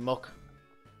maybe even Muck.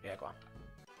 Yeah, go on.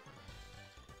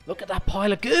 Look at that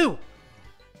pile of goo!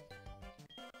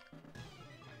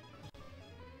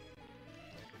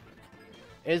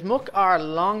 Is Muck our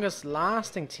longest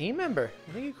lasting team member?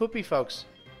 I think he could be, folks.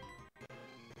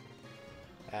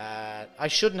 I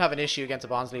shouldn't have an issue against a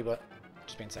Bonsley, but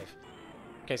just being safe.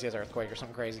 In case he has Earthquake or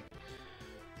something crazy.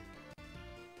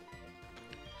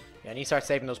 Yeah, I need to start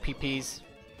saving those PPs.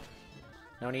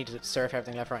 No need to surf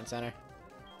everything left, right, and center.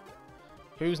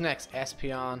 Who's next?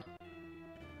 Espeon.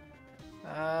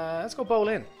 Let's go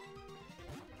Bolin.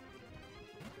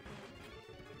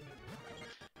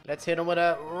 Let's hit him with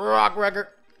a Rock Wrecker.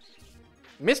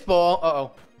 Missed ball.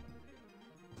 Uh-oh.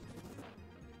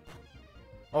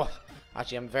 Oh,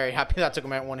 actually, I'm very happy that took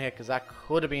him out in one hit, because that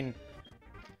could have been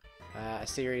a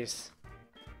serious...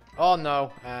 Oh,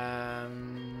 no.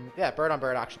 Yeah, bird on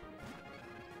bird action.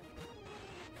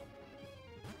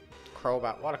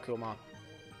 Crobat. What a cool mon.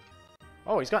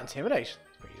 Oh, he's got Intimidate.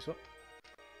 Pretty useful.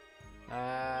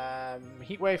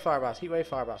 Heat Wave, Fire Blast. Heat Wave,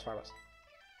 Fire Blast, Fire Blast.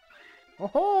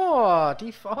 Oh,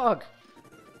 defog.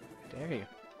 Dare you.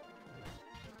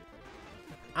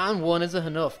 And one is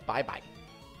enough. Bye-bye.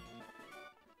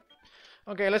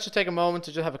 Okay, let's just take a moment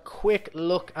to just have a quick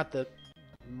look at the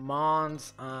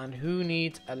Mons and who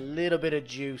needs a little bit of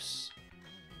juice.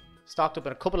 Stocked up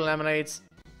in a couple of lemonades.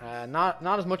 Not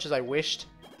as much as I wished.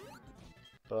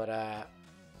 But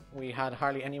we had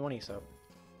hardly any money, so...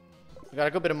 We got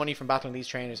a good bit of money from battling these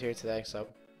trainers here today, so...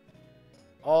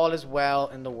 All is well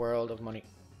in the world of money.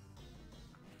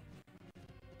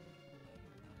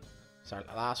 Sorry,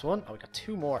 the last one. Oh, we got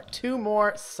two more. Two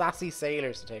more Sassy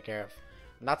Sailors to take care of.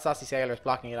 And that Sassy Sailor is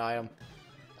blocking an item.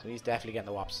 So he's definitely getting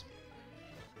the wops.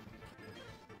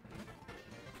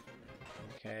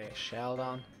 Okay,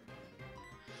 Sheldon.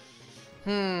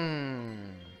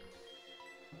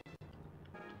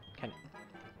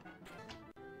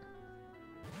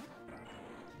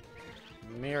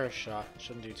 Mirror Shot.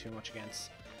 Shouldn't do too much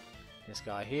against this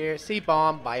guy here. Seed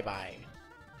Bomb. Bye-bye.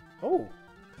 Oh.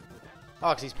 Oh,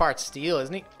 because he's part steel,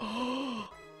 isn't he?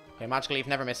 Okay, Magical Leaf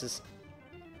never misses.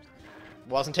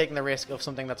 Wasn't taking the risk of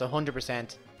something that's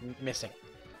 100% missing.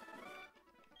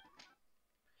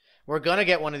 We're gonna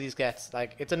get one of these gets.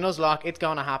 Like, it's a Nuzlocke. It's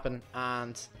gonna happen.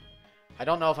 And I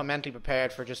don't know if I'm mentally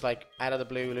prepared for just, like, out of the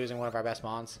blue losing one of our best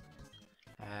mons.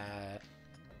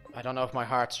 I don't know if my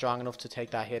heart's strong enough to take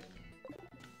that hit.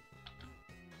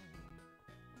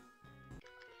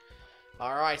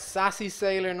 Alright, Sassy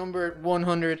Sailor number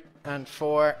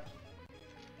 104.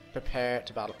 Prepare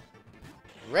to battle.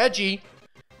 Reggie!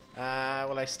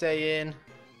 Will I stay in?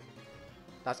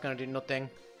 That's gonna do nothing.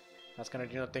 That's gonna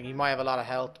do nothing. He might have a lot of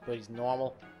health, but he's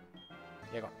normal.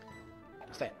 Yeah, go on.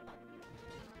 Stay in.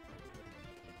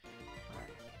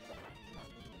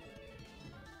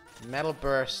 Right. Metal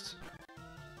Burst.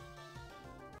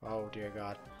 Oh dear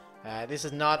god. This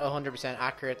is not 100%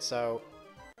 accurate, so...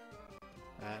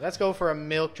 let's go for a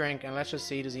milk drink, and let's just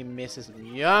see, does he miss his...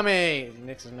 Yummy! He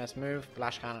mixes his next move.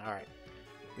 Flash Cannon. Alright.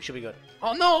 We should be good.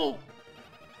 Oh no!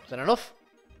 Is that enough?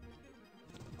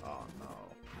 Oh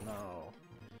no. No.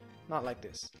 Not like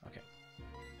this. Okay.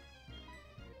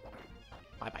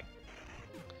 Bye-bye.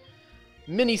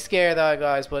 Mini scare though,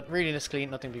 guys, but really this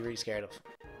clean. Nothing to be really scared of.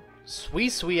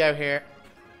 Sweet out here.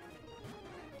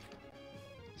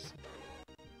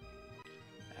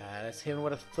 Let's hit him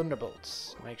with a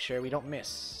Thunderbolt. Make sure we don't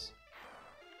miss.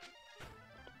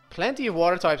 Plenty of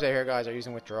water types out here, guys, are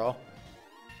using Withdraw.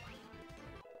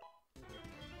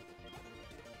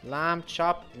 Lamb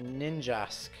Chop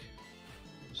Ninjask.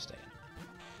 Stay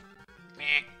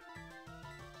in.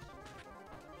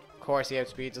 Of course he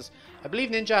outspeeds us. I believe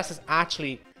Ninjask is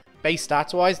actually base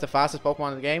stats wise, the fastest Pokemon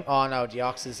in the game. Oh no,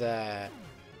 Deoxys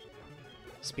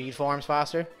speed form's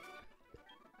faster.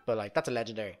 But like, that's a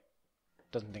legendary.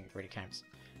 Doesn't think it really counts.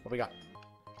 What we got?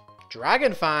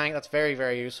 Dragon Fang. That's very,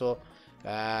 very useful.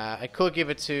 I could give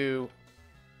it to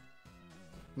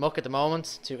Muck at the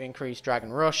moment to increase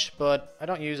Dragon Rush, but I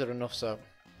don't use it enough, so.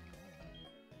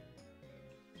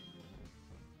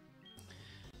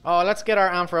 Oh, let's get our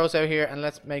Ampharos out here and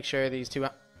let's make sure these two...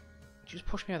 Did you just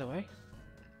push me out of the way?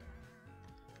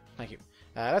 Thank you.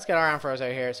 Let's get our Ampharos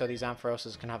out here so these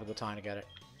Ampharoses can have a good time together.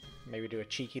 Maybe do a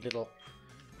cheeky little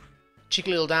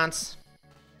dance.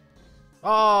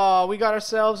 Oh, we got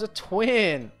ourselves a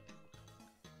twin.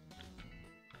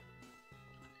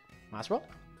 Master Roll?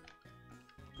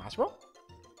 Master Roll?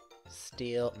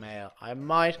 Steel Mail. I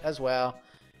might as well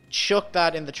chuck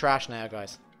that in the trash now,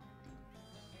 guys.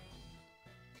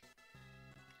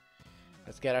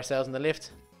 Let's get ourselves in the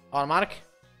lift. Automatic.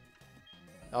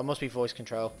 Oh, it must be voice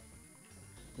control.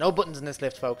 No buttons in this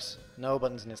lift, folks. No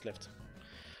buttons in this lift.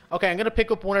 Okay, I'm going to pick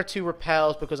up 1 or 2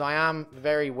 repels because I am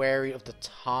very wary of the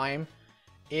time.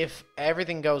 If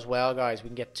everything goes well, guys, we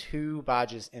can get 2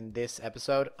 badges in this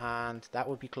episode, and that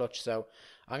would be clutch. So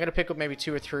I'm going to pick up maybe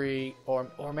 2 or 3,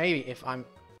 or maybe if I'm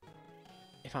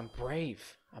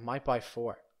brave, I might buy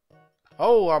 4.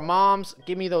 Oh, our moms,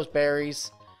 give me those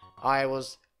berries. I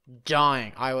was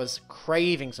dying. I was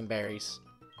craving some berries.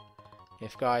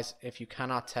 If you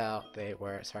cannot tell, they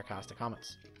were sarcastic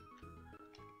comments.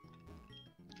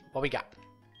 What we got?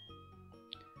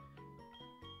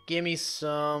 Give me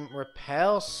some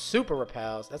repels, super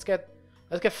repels. Let's get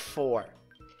 4.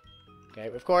 Okay,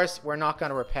 of course we're not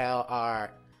gonna repel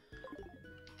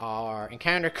our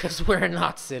encounter because we're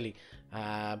not silly.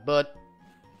 But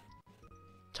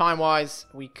time-wise,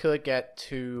 we could get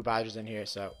 2 badges in here.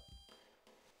 So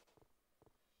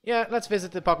yeah, let's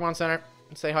visit the Pokemon Center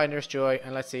and say hi to Nurse Joy,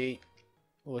 and let's see,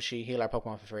 will she heal our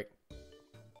Pokemon for free?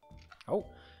 Oh,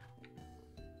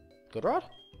 good rod.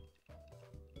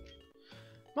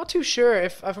 Not too sure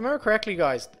if I remember correctly,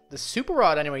 guys. The Super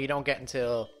Rod, anyway, you don't get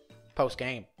until post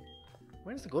game.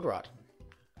 Where's the Good Rod?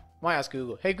 Might ask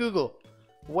Google. Hey Google,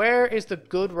 where is the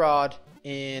Good Rod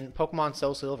in Pokemon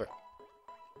Soul Silver?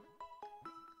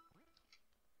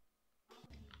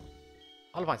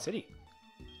 Olivine City.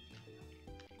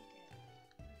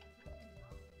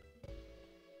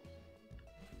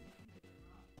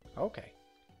 Okay.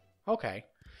 Okay.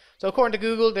 So according to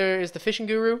Google, there is the Fishing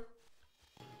Guru.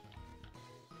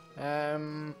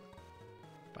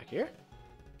 Back here?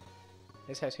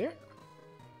 This house here?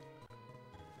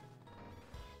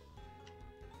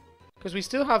 Because we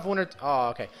still have 1 or... Oh,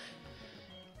 okay.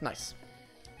 Nice.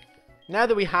 Now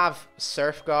that we have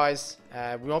Surf, guys,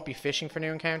 we won't be fishing for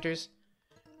new encounters.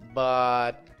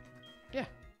 But, yeah.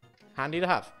 Handy to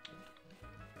have.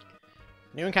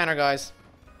 New encounter, guys.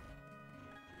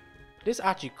 This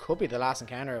actually could be the last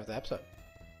encounter of the episode.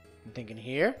 I'm thinking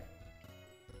here.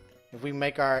 If we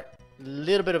make our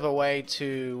little bit of a way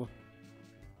to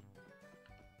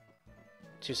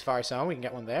Safari Zone, we can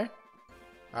get one there.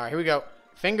 Alright, here we go.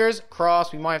 Fingers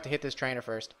crossed, we might have to hit this trainer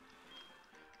first.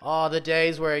 Oh, the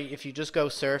days where if you just go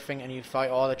surfing and you fight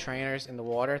all the trainers in the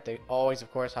water, they always,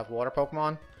 of course, have water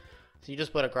Pokemon. So you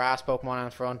just put a grass Pokemon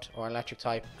in front or electric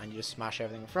type and you just smash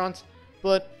everything in front.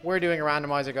 But we're doing a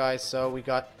randomizer, guys, so we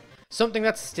got something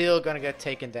that's still going to get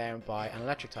taken down by an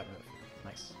electric type move.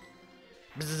 Nice.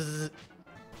 Bzzz.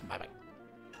 Bye-bye.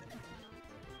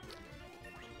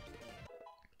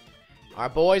 Our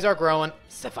boys are growing.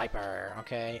 Viper.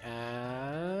 Okay.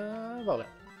 Roll it.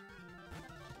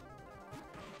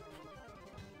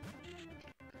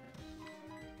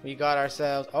 We got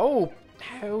ourselves... Oh!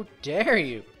 How dare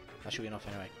you! That should be enough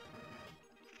anyway.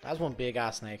 That's one big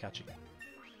ass snake, actually.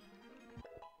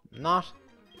 Not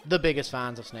the biggest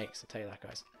fans of snakes, I'll tell you that,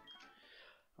 guys.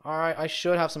 Alright, I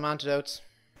should have some antidotes.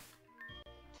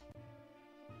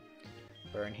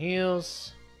 Burn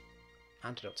heals.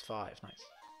 Antidotes 5, nice.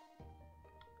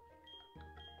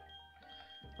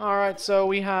 Alright, so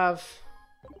we have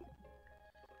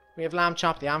Lamb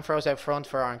Chop, the Ampharos out front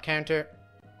for our encounter.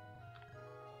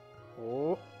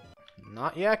 Oh,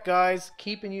 not yet, guys.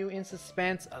 Keeping you in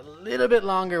suspense a little bit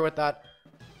longer with that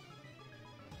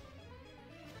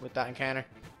encounter.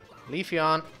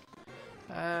 Leafeon.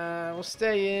 We'll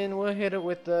stay in. We'll hit it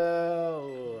with the...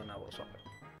 Oh, no, we'll swap it.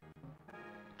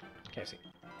 KFC.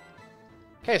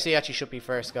 KFC actually should be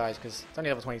first, guys, because it's only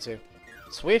level 22.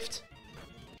 Swift.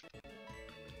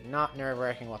 Not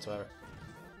nerve-wracking whatsoever.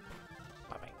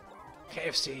 Bye-bye.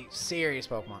 KFC. Serious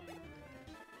Pokemon.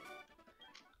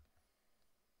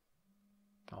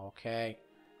 Okay.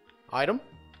 Item.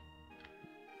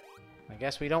 I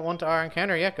guess we don't want our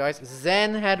encounter yet, guys.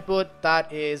 Zen Headbutt.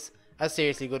 That is a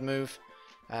seriously good move.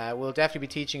 We'll definitely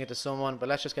be teaching it to someone, but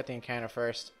let's just get the encounter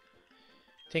first.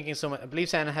 Thinking someone... I believe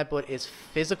Zen Headbutt is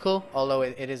physical, although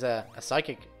it is a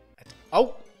psychic.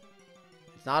 Oh!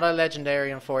 It's not a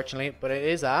legendary, unfortunately, but it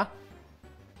is a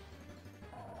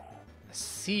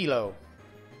CeeLo.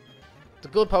 It's a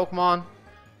good Pokemon.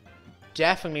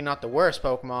 Definitely not the worst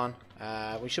Pokemon.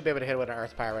 We should be able to hit it with an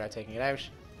Earth Power without taking it out.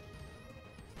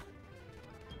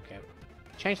 Okay.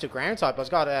 Change to ground type. It's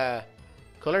got a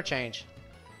color change.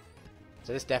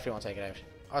 So this definitely won't take it out.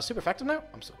 Oh, it's super effective now?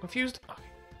 I'm so confused. Okay.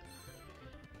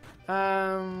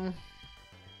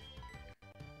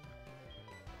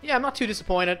 Yeah, I'm not too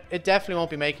disappointed. It definitely won't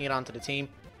be making it onto the team.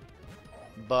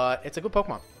 But it's a good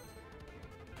Pokemon.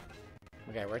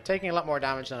 Okay, we're taking a lot more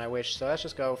damage than I wish, so let's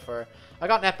just go for... I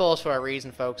got net balls for a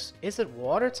reason, folks. Is it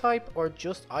water type or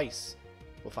just ice?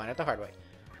 We'll find out the hard way.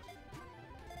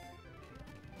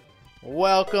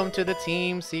 Welcome to the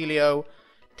team, CeeLo.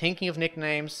 Thinking of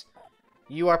nicknames.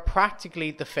 You are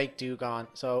practically the fake Dewgong,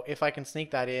 so if I can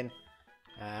sneak that in,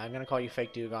 I'm going to call you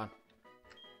fake Dewgong.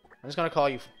 I'm just going to call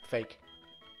you fake.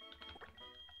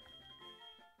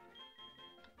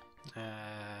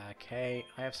 K.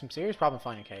 I have some serious problem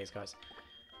finding K's, guys.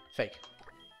 Fake.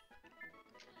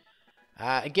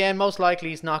 Again, most likely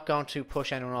he's not going to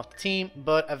push anyone off the team,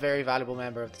 but a very valuable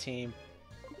member of the team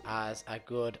as a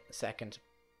good second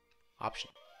option.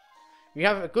 We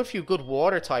have a good few good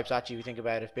water types, actually, if you think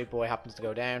about it, if Big Boy happens to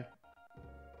go down.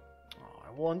 Oh,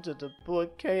 I wanted to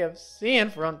put KFC in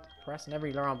front, pressing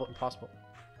every wrong button possible.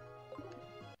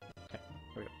 Okay,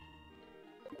 here we go.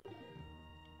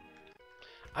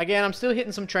 Again, I'm still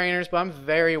hitting some trainers, but I'm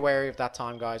very wary of that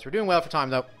time, guys. We're doing well for time,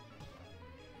 though.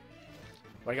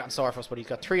 But he got in Sorfus, but he's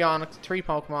got 3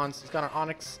 Pokemons. He's got an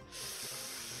Onix.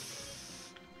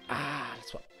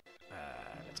 That's what.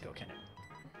 Let's go, Kenny.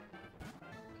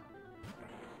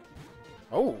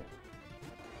 Oh!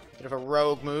 Bit of a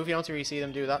rogue move. You don't really see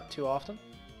them do that too often.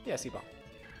 Yeah, C-Bomb.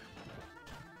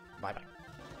 Bye-bye.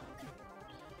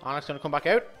 Onix gonna come back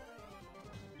out.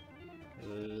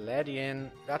 Ledian.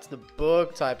 That's the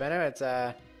bug type, anyway. It's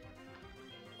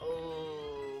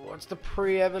what's the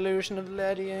pre-evolution of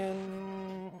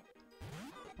Ledian?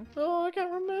 Oh, I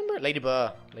can't remember.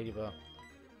 Ladybug. Ladybug.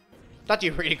 That's a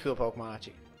really cool Pokemon,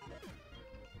 actually.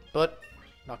 But,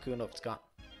 not cool enough. It's gone.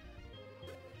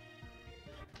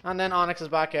 And then Onix is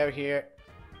back out here.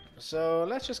 So,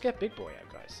 let's just get Big Boy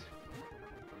out, guys.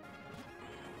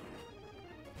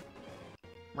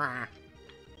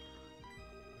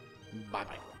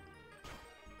 Bye-bye.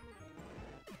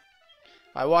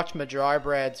 I watched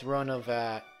Madrybread's run of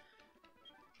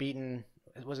beating...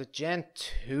 Was it Gen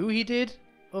 2 he did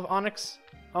of Onix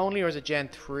only, or was it Gen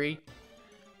 3?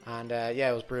 And yeah,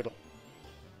 it was brutal.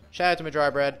 Shout out to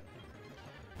Madrybread.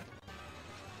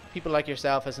 People like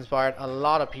yourself has inspired a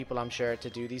lot of people, I'm sure, to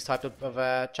do these types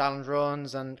of challenge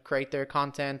runs and create their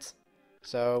content.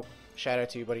 So, shout out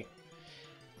to you, buddy.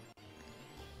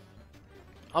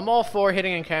 I'm all for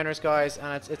hitting encounters, guys,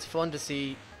 and it's fun to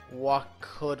see what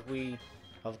could we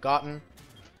have gotten.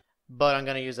 But I'm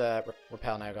going to use a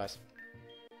repel now, guys.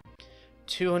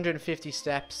 250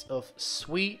 steps of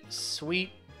sweet,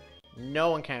 sweet,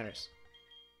 no encounters.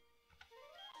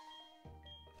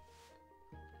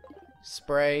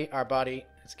 Spray our body.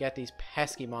 Let's get these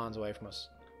pesky mons away from us.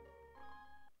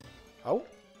 Oh,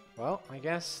 well, I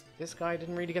guess this guy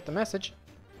didn't really get the message.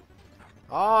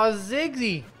 Oh,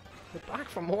 Ziggy! We're back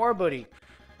for more, buddy.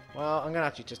 Well, I'm gonna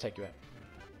have to just take you out.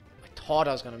 I thought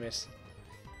I was gonna miss.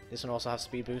 This one also has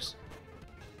speed boost.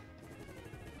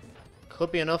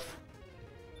 Could be enough.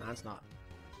 No, it's not.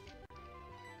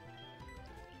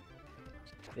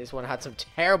 This one had some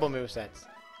terrible movesets.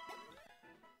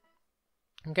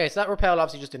 Okay, so that repel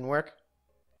obviously just didn't work.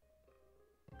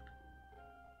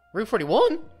 Route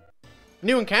 41?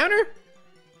 New encounter?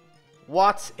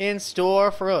 What's in store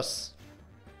for us?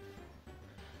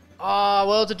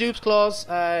 Well, it's a dupe's clause.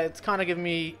 It's kind of giving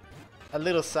me a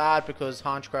little sad because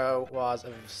Honchkrow was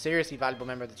a seriously valuable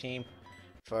member of the team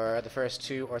for the first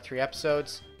 2 or 3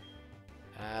 episodes.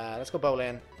 Let's go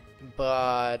Bolin.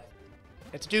 But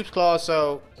it's a dupe's clause,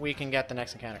 so we can get the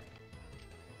next encounter.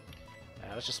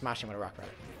 Let's just smash him with a rock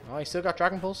rabbit. Oh, he still got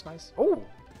Dragon Pulse. Nice. Oh!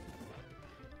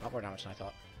 A lot more damage than I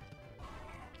thought.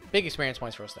 Big experience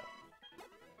points for us, though.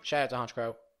 Shout out to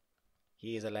Honchkrow.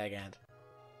 He is a leg end.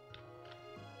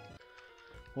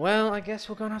 Well, I guess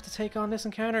we're going to have to take on this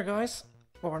encounter, guys.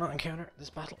 Or not encounter, this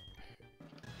battle.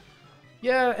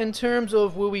 Yeah, in terms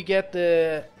of will we get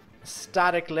the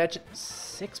static legend...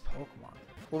 6 Pokemon.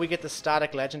 Will we get the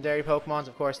static legendary Pokemons?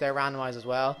 Of course, they're randomized as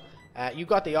well. You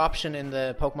got the option in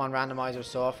the Pokemon Randomizer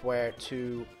software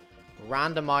to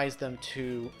randomize them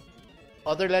to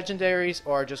other legendaries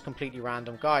or just completely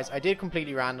random. Guys, I did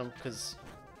completely random because,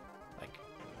 like,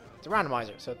 it's a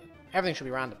randomizer, so everything should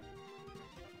be random.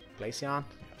 Glaceon?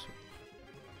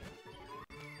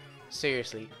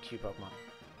 Seriously, cute Pokemon.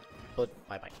 But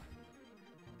bye-bye.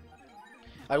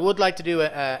 I would like to do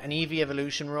an Eevee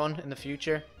evolution run in the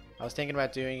future. I was thinking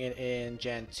about doing it in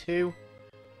Gen 2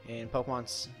 in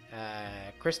Pokemon's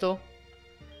Crystal.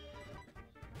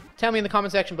 Tell me in the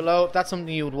comment section below if that's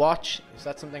something you would watch. Is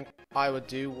that something I would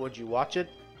do? Would you watch it?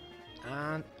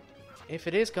 And if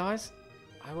it is, guys,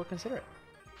 I would consider it.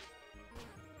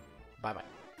 Bye-bye.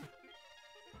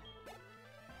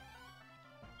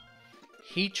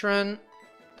 Heatran,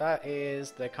 that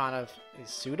is the kind of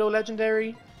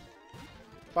pseudo-legendary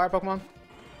fire Pokemon.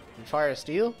 And Fire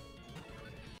Steel.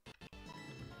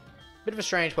 Bit of a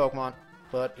strange Pokemon,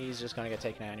 but he's just going to get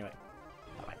taken out anyway.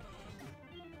 Bye-bye.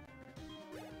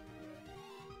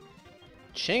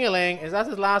 Chingaling, is that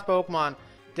his last Pokemon?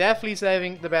 Definitely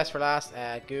saving the best for last.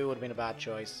 Goo would have been a bad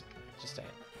choice. Just saying.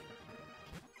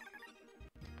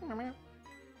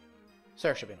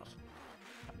 Sir should be enough.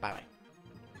 Bye-bye.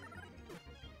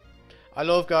 I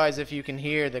love, guys, if you can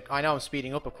hear the... I know I'm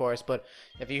speeding up, of course, but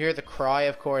if you hear the cry,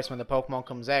 of course, when the Pokemon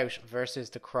comes out versus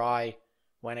the cry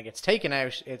when it gets taken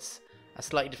out, it's a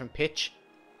slightly different pitch.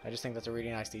 I just think that's a really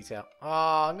nice detail. Oh,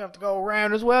 I'm going to have to go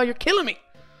around as well. You're killing me.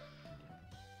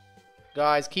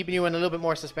 Guys, keeping you in a little bit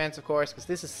more suspense, of course, because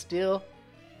this is still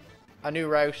a new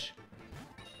route.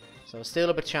 So still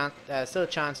a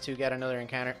chance to get another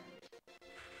encounter.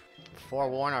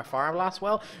 Forewarn or Fire Blast.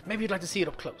 Well, maybe you'd like to see it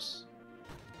up close.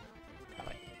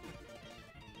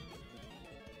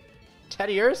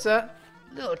 Teddy Ursa,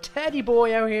 little teddy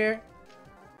boy out here,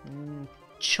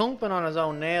 chumping on his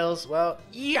own nails. Well,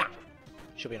 yeah,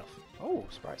 should be enough. Oh,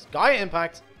 surprise! Gaia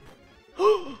Impact.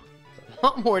 A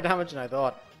lot more damage than I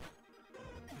thought.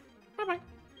 Bye bye.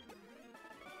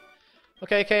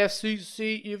 Okay,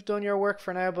 KFC, you've done your work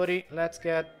for now, buddy. Let's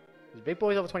get. Is Big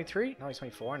Boy's over 23? No, he's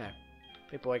 24 now.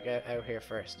 Big Boy, get out here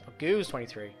first. Oh, Goo's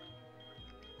 23.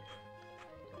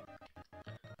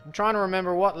 I'm trying to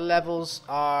remember what levels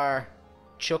are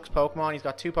Chuck's Pokemon. He's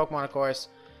got 2 Pokemon, of course.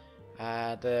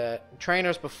 The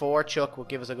trainers before Chuck will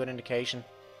give us a good indication.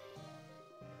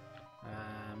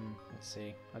 Let's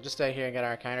see. I'll just stay here and get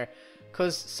our encounter.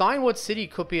 Because Cianwood City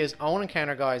could be his own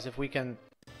encounter, guys, if we can...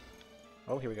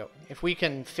 Oh, here we go. If we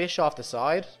can fish off the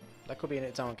side, that could be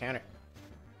its own encounter.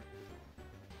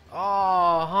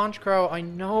 Oh, Honchkrow. I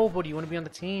know, buddy. You want to be on the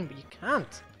team, but you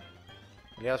can't.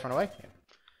 Yeah, let's run away. Yeah.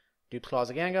 Dupe Claws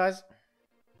again, guys.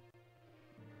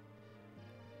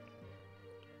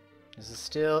 This is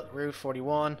still Route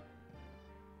 41.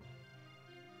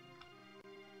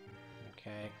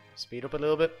 Okay, speed up a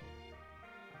little bit.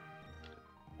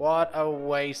 What a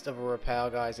waste of a repel,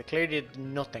 guys. It clearly did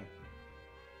nothing.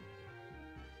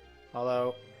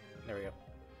 Although, there we go.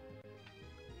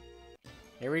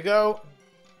 Here we go.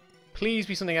 Please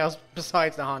be something else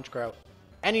besides the Honchkrow.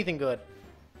 Anything good.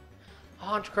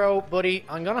 Honchkrow, buddy,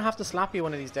 I'm gonna have to slap you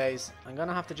one of these days. I'm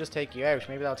gonna have to just take you out.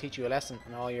 Maybe that'll teach you a lesson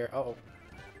and all your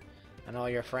and all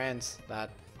your friends that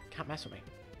can't mess with me.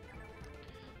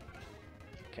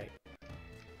 Okay.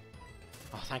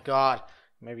 Oh, thank God.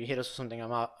 Maybe he hit us with something I'm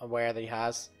not aware that he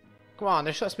has. Come on,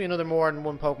 there should be another more than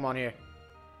one Pokemon here.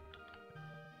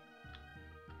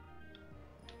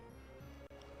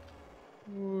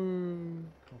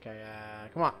 Okay,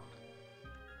 come on.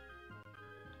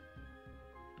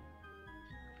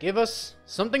 Give us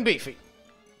something beefy.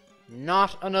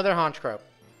 Not another Honchkrow.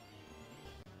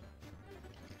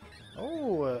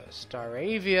 Oh,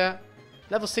 Staravia.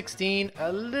 Level 16.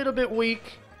 A little bit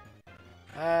weak.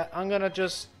 I'm going to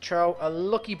just throw a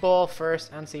lucky ball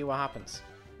first and see what happens.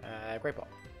 Great ball.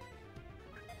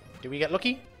 Do we get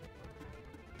lucky?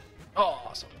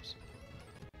 Oh, so close.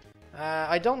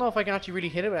 I don't know if I can actually really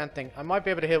hit it with anything. I might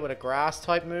be able to hit it with a grass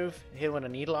type move. Hit it with a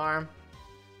needle arm.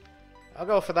 I'll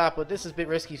go for that, but this is a bit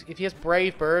risky. If he has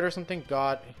Brave Bird or something,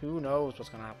 God, who knows what's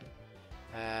going to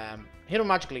happen. Hit him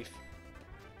Magic Leaf.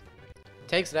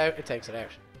 Takes it out, it takes it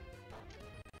out.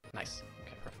 Nice.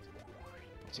 Okay,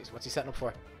 perfect. What's he setting up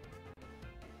for?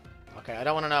 Okay, I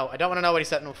don't want to know. I don't want to know what he's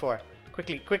setting up for.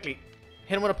 Quickly, quickly.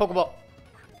 Hit him with a Pokeball.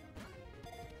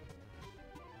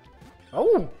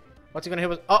 Oh! What's he going to hit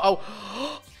with?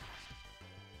 Uh-oh!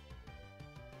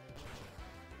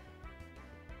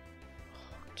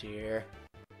 Dear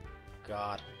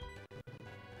God.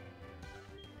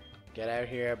 Get out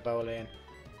here, Bolin.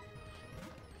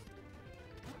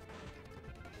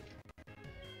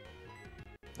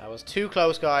 That was too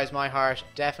close, guys. My heart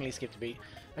definitely skipped a beat.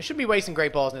 I shouldn't be wasting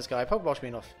great balls in this guy. Pokeball should be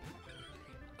enough.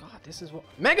 God, this is what...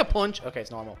 Mega Punch! Okay,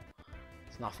 it's normal.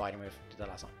 It's not fighting move. Did that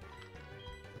last time.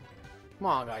 Come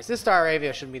on, guys. This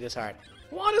Staravia shouldn't be this hard.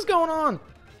 What is going on?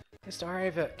 This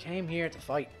Staravia came here to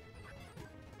fight.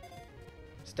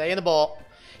 Stay in the ball.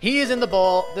 He is in the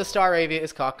ball. The Staravia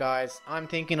is caught, guys. I'm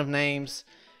thinking of names.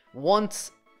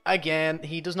 Once again,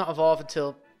 he does not evolve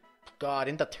until, God,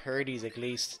 in the 30s at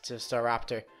least, to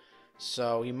Staraptor.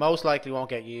 So he most likely won't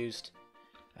get used.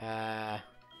 I'm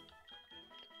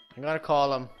going to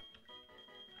call him.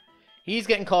 He's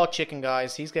getting called Chicken,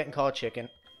 guys. He's getting called Chicken.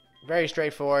 Very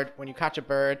straightforward. When you catch a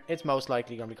bird, it's most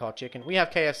likely going to be called Chicken. We have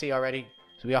KFC already.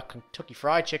 So we got Kentucky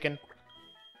Fried Chicken.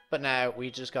 But now we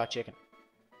just got Chicken.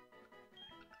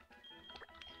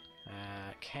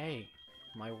 K.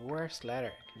 My worst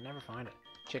letter. Can never find it.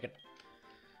 Chicken.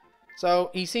 So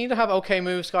he seemed to have okay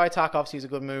moves. Sky Attack obviously is a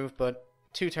good move, but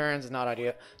 2 turns is not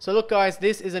ideal. So look, guys,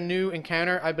 this is a new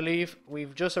encounter, I believe.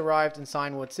 We've just arrived in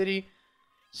Cianwood City.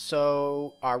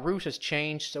 So our route has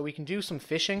changed. So we can do some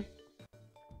fishing.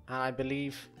 And I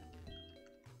believe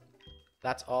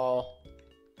that's all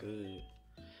good.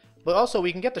 But also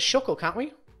we can get the Shuckle, can't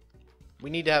we?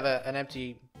 We need to have an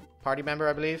empty party member,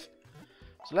 I believe.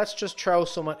 So let's just throw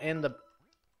someone in the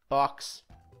box.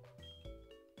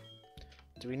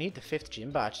 Do we need the 5th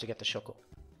gym badge to get the Shuckle?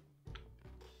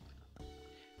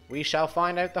 We shall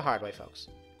find out the hard way, folks.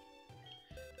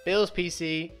 Bill's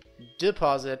PC.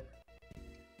 Deposit.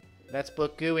 Let's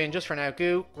put Goo in just for now.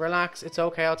 Goo, relax. It's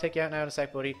okay. I'll take you out now in a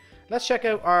sec, buddy. Let's check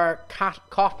out our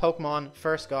cough Pokemon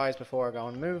first, guys, before I go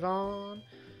and move on.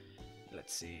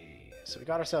 Let's see. So we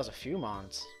got ourselves a few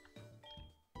Mons.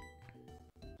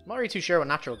 I'm not really too sure what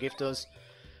Natural Gift does.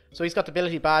 So he's got the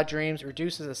ability Bad Dreams.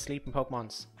 Reduces a sleep in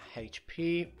Pokemon's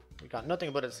HP. We got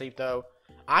nothing but a sleep, though.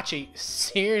 Actually,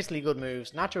 seriously good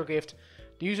moves. Natural Gift.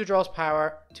 The user draws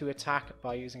power to attack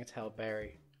by using its Hell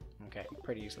Berry. Okay,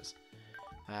 pretty useless.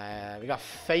 We got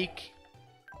Fake.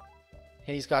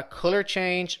 He's got Color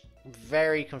Change.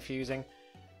 Very confusing.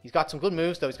 He's got some good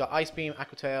moves, though. He's got Ice Beam,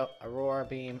 Aqua Tail, Aurora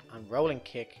Beam, and Rolling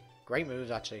Kick. Great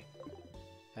moves, actually.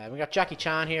 We got Jackie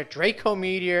Chan here. Draco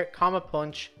Meteor, Comet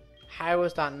Punch. How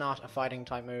is that not a fighting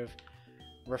type move?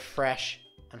 Refresh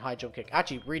and High Jump Kick.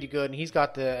 Actually, really good. And he's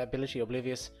got the ability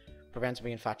Oblivious. Prevents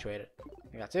being infatuated. I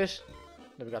think that's it.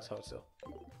 Then we got Toadstool.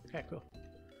 Okay, cool.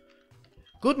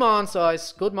 Good Mon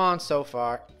size. Good Mon so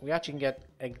far. We actually can get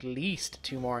at least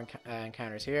 2 more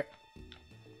encounters here.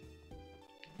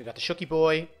 We got the Shucky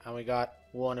Boy. And we got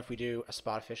 1 if we do a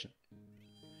spot of fishing.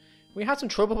 We had some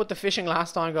trouble with the fishing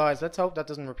last time, guys. Let's hope that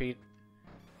doesn't repeat.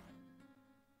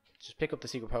 Just pick up the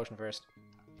secret potion first.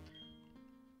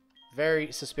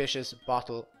 Very suspicious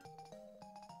bottle.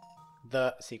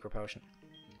 The secret potion.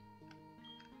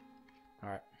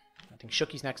 Alright. I think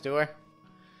Shucky's next door.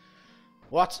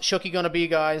 What's Shucky gonna be,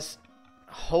 guys?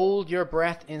 Hold your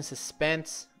breath in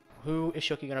suspense. Who is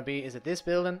Shucky gonna be? Is it this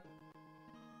building?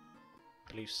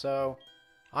 I believe so.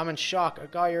 I'm in shock. A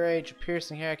guy your age,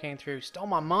 piercing hair came through. Stole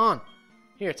my Mon.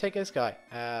 Here, take this guy.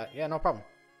 Yeah, no problem.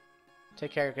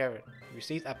 Take care of it.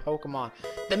 Receive a Pokemon.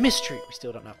 The mystery. We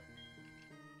still don't know.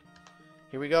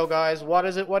 Here we go, guys. What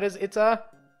is it? What is it? It's a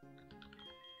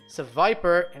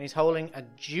Viper, and he's holding a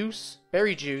juice.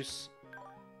 Berry juice.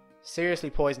 Seriously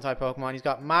poison type Pokemon. He's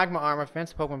got Magma Armor.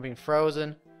 Prevents the Pokemon being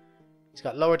frozen. He's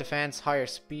got lower defense, higher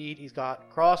speed. He's got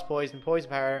Cross Poison, Poison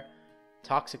Power,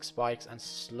 Toxic Spikes, and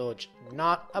Sludge.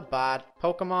 Not a bad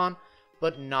Pokemon,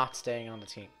 but not staying on the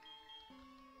team.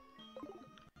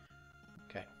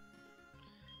 Okay.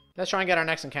 Let's try and get our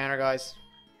next encounter, guys.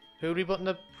 Who do we put in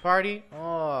the party?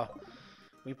 Oh,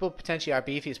 we put potentially our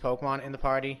beefiest Pokemon in the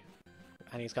party.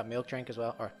 And he's got Milk Drink as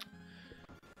well.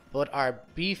 But our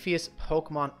beefiest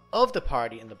Pokemon of the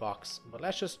party in the box. But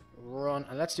let's just run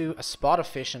and let's do a spot of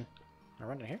fishing. Can I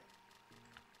run down here?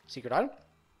 Secret item?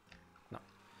 No.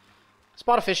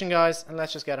 Spot of fishing, guys, and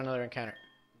let's just get another encounter.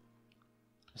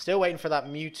 I'm still waiting for that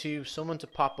MEWTWO, someone to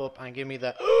pop up and give me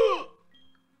the...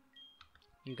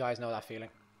 You guys know that feeling.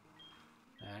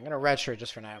 I'm going to register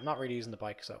just for now. I'm not really using the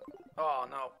bike, so... Oh,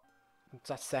 no. It's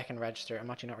that second register.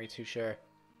 I'm actually not really too sure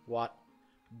what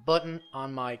button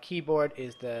on my keyboard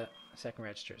is the second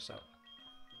register, so...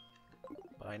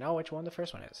 But I know which one the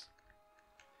first one is.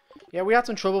 Yeah, we had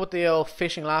some trouble with the old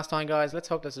fishing last time, guys. Let's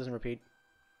hope this doesn't repeat.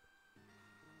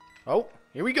 Oh,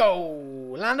 here we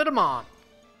go. Landed them on.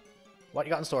 What you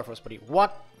got in store for us, buddy?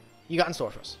 What you got in store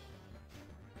for us?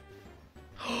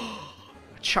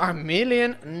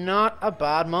 Charmeleon, not a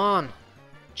bad mon.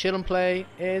 Chill and Play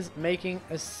is making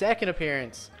a second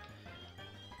appearance.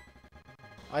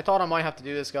 I thought I might have to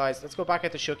do this, guys. Let's go back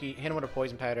at the Shucky. Hit him with a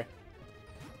poison powder.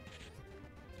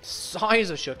 Size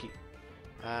of Shucky.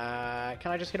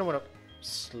 Can I just hit him with a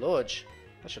sludge?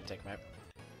 That should take him out.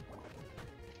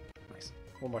 Nice.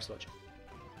 One more sludge.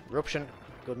 Eruption.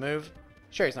 Good move.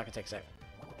 Sure, he's not going to take us out.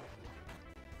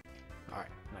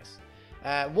 Alright,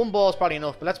 nice. One ball is probably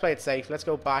enough, but let's play it safe. Let's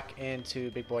go back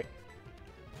into Big Boy.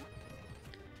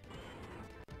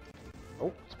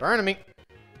 Oh, it's burning me.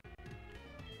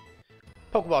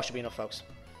 Pokeball should be enough, folks.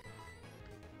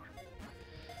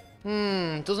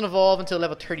 Doesn't evolve until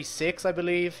level 36, I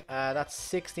believe. That's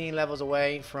 16 levels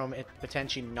away from it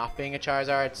potentially not being a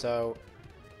Charizard, so...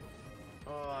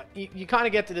 you kind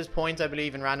of get to this point, I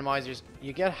believe, in randomizers.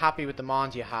 You get happy with the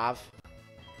mons you have.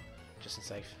 Just in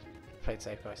safe. Play it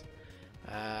safe, guys.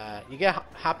 You get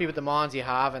happy with the mons you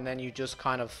have, and then you just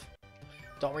kind of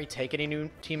don't really take any new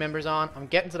team members on. I'm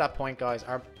getting to that point, guys.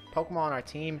 Our Pokemon, our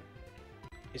team,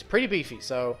 is pretty beefy,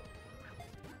 so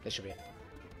this should be it.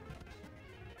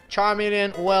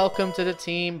 Charmeleon, welcome to the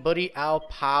team, buddy, Al,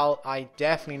 pal. I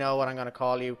definitely know what I'm going to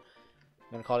call you.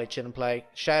 I'm going to call you Chill and Play.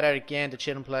 Shout out again to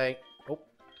Chill and Play. Oh,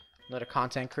 another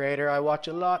content creator I watch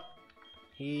a lot.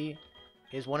 He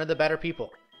is one of the better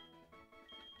people.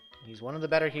 He's one of the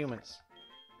better humans.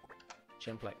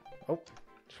 Chill and Play. Oh,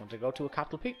 just want to go to a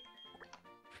capital P.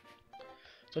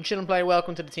 So Chill and Play,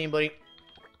 welcome to the team, buddy.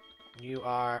 You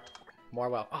are more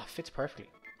well. Oh, fits perfectly.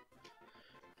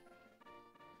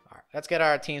 Alright, let's get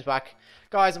our teams back.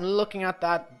 Guys, I'm looking at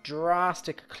that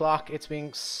drastic clock. It's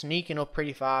been sneaking up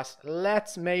pretty fast.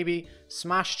 Let's maybe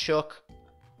smash Chuck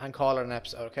and call it an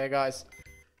episode, okay, guys?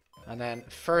 And then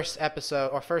first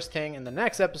thing in the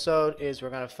next episode is we're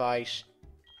going to fight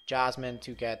Jasmine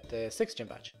to get the 6th gym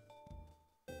badge.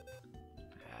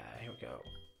 Here we go.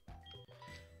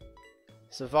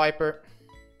 So Viper.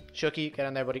 Chucky, get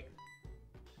in there, buddy.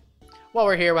 While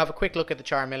we're here, we'll have a quick look at the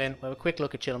Charmeleon. We'll have a quick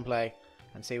look at Chill and Play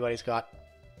and see what he's got.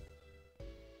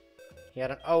 He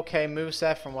had an okay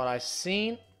moveset from what I've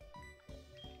seen.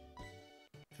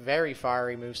 Very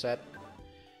fiery moveset.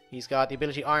 He's got the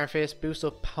ability Iron Fist, boost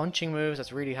up punching moves.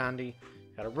 That's really handy.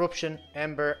 Got Eruption,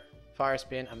 Ember, Fire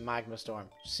Spin, and Magma Storm.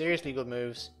 Seriously good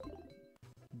moves.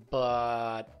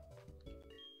 But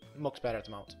Muck's better at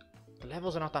the moment. The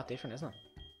levels are not that different, isn't it?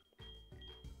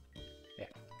 Yeah.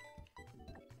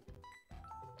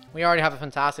 We already have a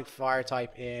fantastic fire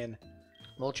type in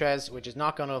Moltres, which is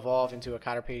not going to evolve into a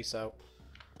Caterpie, so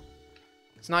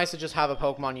it's nice to just have a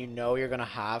Pokemon you know you're going to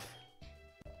have.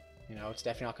 You know, it's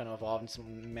definitely not going to evolve into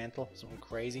something mental, something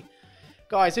crazy.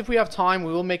 Guys, if we have time,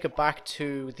 we will make it back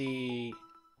to the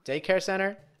daycare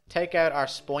center, take out our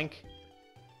Spoink.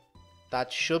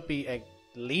 That should be at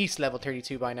least level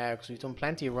 32 by now, because we've done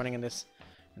plenty of running in this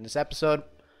episode.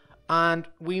 And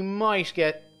we might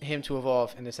get him to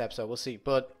evolve in this episode, we'll see.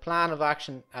 But plan of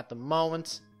action at the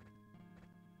moment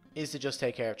is to just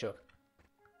take care of Chuck.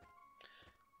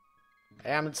 I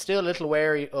am still a little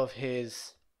wary of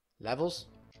his levels.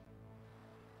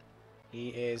 He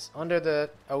is under the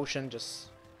ocean,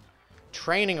 just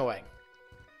training away.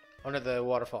 Under the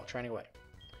waterfall, training away.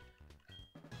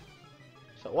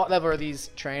 So what level are these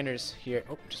trainers here?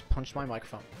 Oh, just punched my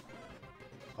microphone.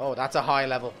 Oh, that's a high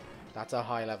level. That's a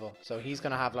high level. So he's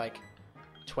going to have like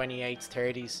 28s,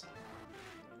 30s.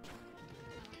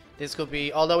 This could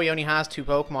be, although he only has 2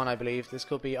 Pokemon, I believe, this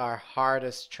could be our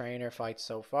hardest trainer fight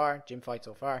so far. Gym fight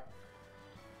so far.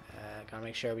 Gotta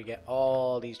make sure we get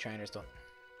all these trainers done.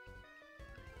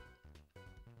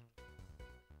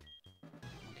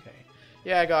 Okay.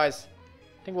 Yeah, guys.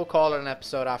 I think we'll call it an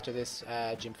episode after this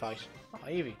gym fight. Oh,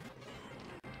 Eevee.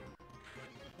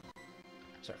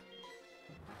 Sir.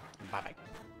 Bye-bye.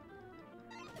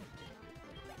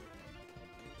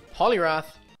 Poliwrath.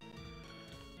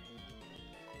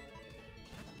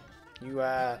 You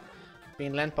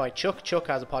being lent by Chuck. Chuck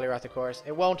has a Poliwrath, of course.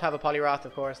 It won't have a Poliwrath,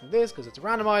 of course, in this because it's a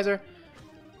randomizer.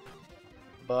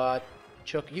 But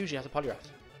Chuck usually has a Poliwrath.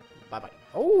 Bye bye.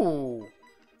 Oh,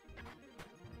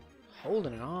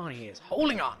 holding it on. He is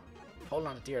holding on. Holding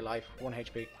on to dear life. 1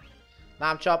 HP.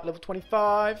 Lamb Chop, level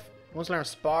 25. Once learned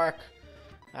Spark.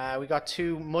 We got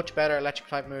 2 much better electric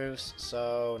type moves,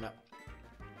 so no.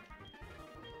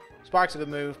 Spark's a good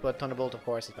move, but Thunderbolt, of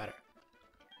course, is better.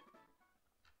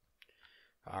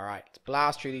 Alright, let's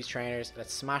blast through these trainers.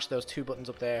 Let's smash those 2 buttons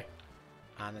up there.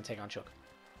 And then take on Chuck.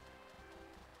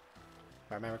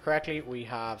 If I remember correctly, we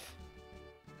have...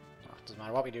 Oh, it doesn't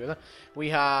matter what we do with it. We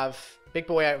have Big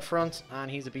Boy out in front, and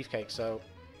he's a beefcake, so...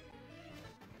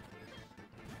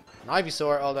 An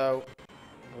Ivysaur, although...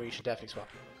 we should definitely swap.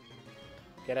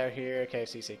 Get out here,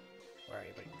 KFCC. Where are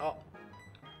you, buddy? Oh!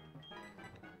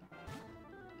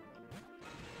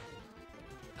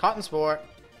 Cotton Spore.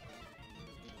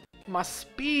 My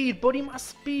speed, buddy, my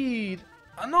speed.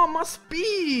 Oh no, my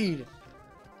speed.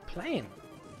 Playing.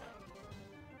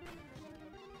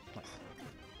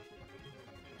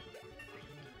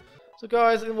 So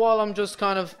guys, while I'm just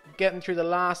kind of getting through the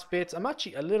last bits, I'm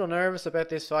actually a little nervous about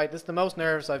this fight. This is the most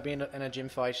nervous I've been in a gym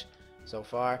fight so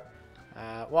far.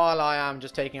 While I am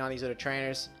just taking on these other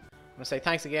trainers, I'm going to say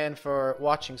thanks again for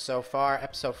watching so far,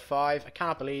 episode 5. I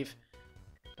cannot believe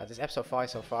that this is episode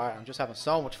 5 so far. I'm just having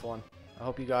so much fun. I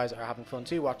hope you guys are having fun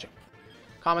too watching.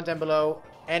 Comment down below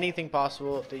anything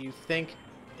possible that you think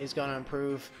is going to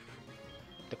improve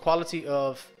the quality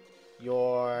of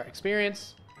your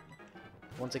experience.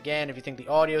 Once again, if you think the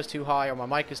audio is too high or my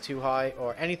mic is too high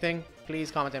or anything,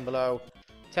 please comment down below.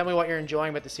 Tell me what you're enjoying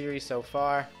about the series so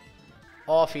far.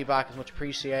 All feedback is much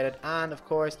appreciated, and of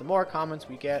course, the more comments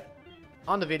we get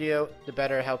on the video, the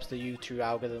better it helps the YouTube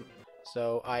algorithm,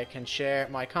 so I can share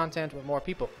my content with more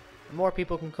people. And more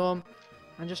people can come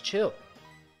and just chill.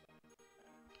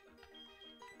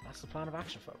 That's the plan of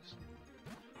action, folks.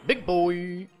 Big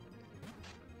boy!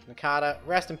 Nakata,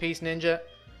 rest in peace, Ninja.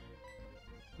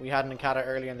 We had an Nakata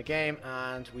earlier in the game,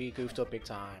 and we goofed up big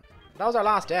time. That was our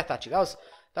last death, actually.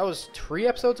 That was 3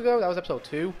 episodes ago. That was episode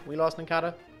 2. We lost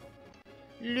Nakata.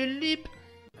 Lilip.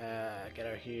 Get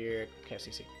out here.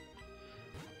 KFCC.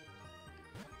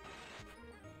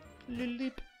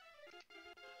 Lilip.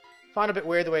 Find a bit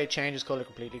weird the way it changes color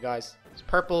completely, guys. It's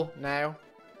purple now.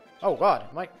 Oh god,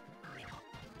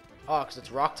 oh, because it's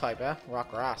rock type, eh?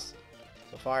 Rock grass.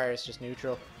 So fire is just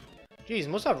neutral. Jeez,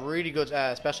 must have really good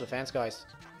special defense, guys.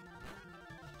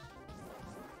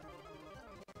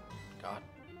 God.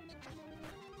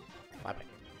 Bye bye.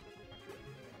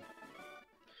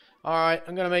 Alright,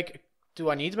 I'm gonna make...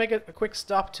 Do I need to make a quick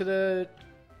stop to the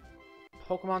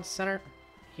Pokemon Center?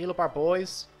 Heal up our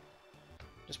boys?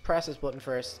 Just press this button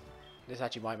first. This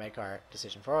actually might make our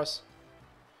decision for us.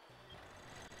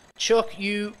 Chuck,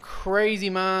 you crazy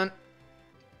man.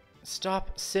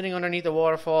 Stop sitting underneath the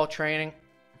waterfall training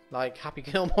like Happy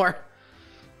Gilmore.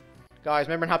 Guys,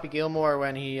 remember in Happy Gilmore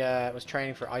when he was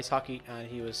training for ice hockey and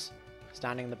he was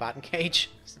standing in the batting cage?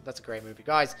 That's a great movie.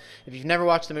 Guys, if you've never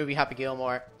watched the movie Happy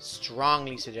Gilmore,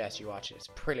 strongly suggest you watch it. It's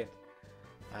brilliant.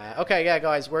 Okay, yeah,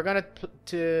 guys, we're gonna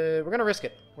risk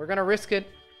it. We're gonna risk it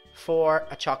for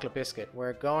a chocolate biscuit.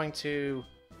 We're going to...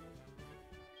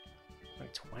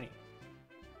 like 20.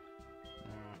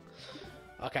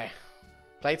 Okay.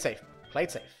 Play it safe. Play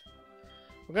it safe.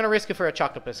 We're going to risk it for a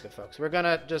chocolate biscuit, folks. We're going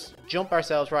to just jump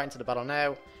ourselves right into the battle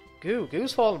now.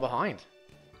 Goo's falling behind.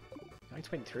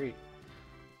 923.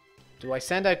 Do I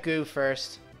send out Goo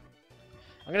first?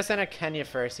 I'm going to send out Kenya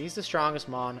first. He's the strongest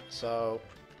mon, so...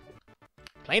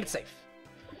 playing it safe.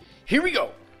 Here we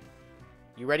go.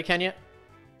 You ready, Kenya?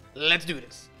 Let's do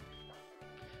this.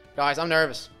 Guys, I'm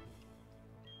nervous.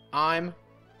 I'm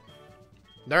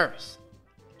nervous.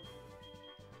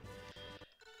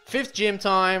 5th gym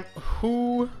time.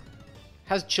 Who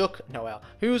has Chuck? Noel.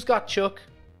 Who's got Chuck?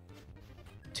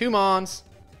 2 Mons.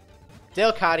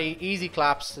 Delcatty. Easy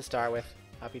claps to start with.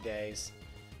 Happy days.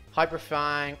 Hyper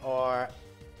Fang or...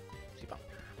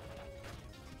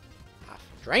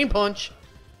 Drain Punch.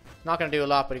 Not going to do a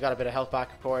lot, but he got a bit of health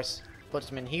back, of course. Puts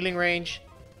him in healing range.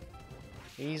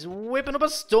 He's whipping up a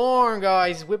storm,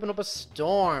 guys. He's whipping up a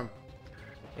storm.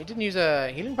 He didn't use a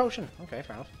healing potion. Okay,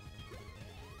 fair enough.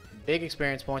 Big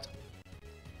experience points.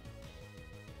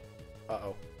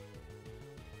 Uh-oh.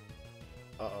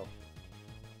 Uh-oh.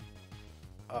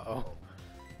 Uh-oh.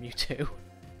 Mewtwo.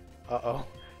 Uh-oh.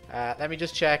 Let me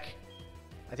just check.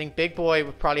 I think Big Boy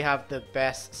would probably have the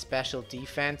best special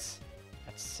defense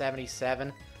at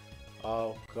 77.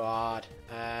 Oh, God.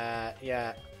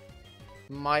 Yeah.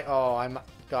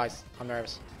 Guys, I'm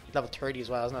nervous. Level 30 as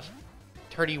well, isn't it?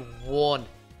 31.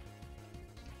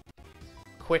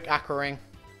 Quick Aqua Ring.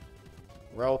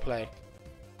 Roleplay.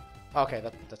 Okay,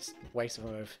 that's a waste of a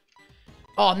move.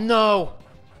 Oh no!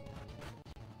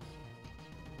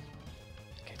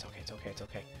 Okay, it's okay, it's okay, it's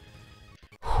okay.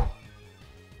 Whew.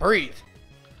 Breathe.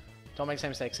 Don't make the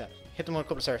same mistakes. Hit them with a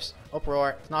couple of surfs.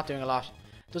 Uproar. It's not doing a lot.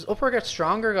 Does Uproar get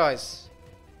stronger, guys?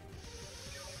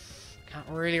 Can't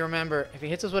really remember. If he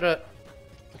hits us with a...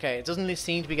 Okay, it doesn't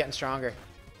seem to be getting stronger.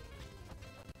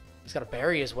 He's got a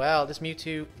berry as well. This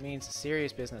Mewtwo means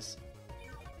serious business.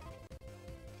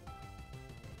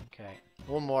 Okay,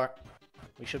 one more.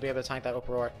 We should be able to tank that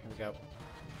Uproar. Here we go.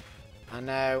 And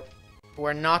now,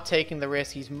 we're not taking the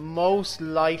risk. He's most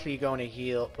likely going to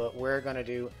heal, but we're going to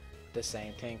do the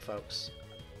same thing, folks.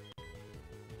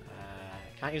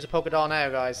 Can't use a Pokédoll now,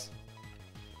 guys.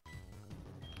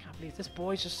 Can't believe this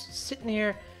boy's just sitting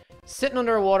here, sitting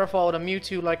under a waterfall with a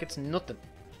Mewtwo like it's nothing.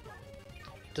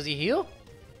 Does he heal?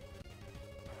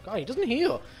 God, he doesn't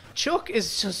heal. Chuck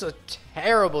is just a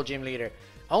terrible gym leader.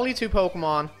 Only 2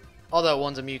 Pokemon, although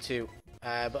one's a Mewtwo.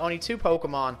 But only 2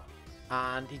 Pokemon,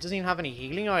 and he doesn't even have any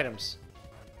healing items.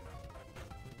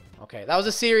 Okay, that was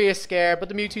a serious scare, but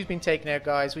the Mewtwo's been taken out,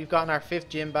 guys. We've gotten our 5th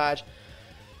gym badge.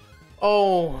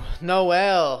 Oh,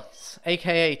 Noel,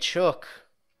 aka Chuck.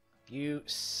 You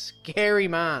scary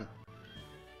man.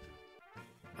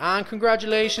 And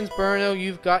congratulations, Burno,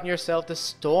 you've gotten yourself the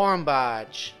Storm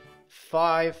badge.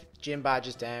 5 gym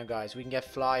badges down, guys. We can get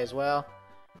Fly as well.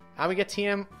 And we get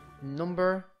TM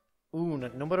number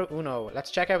uno.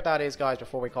 Let's check out what that is, guys,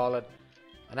 before we call it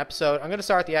an episode. I'm going to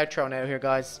start the outro now here,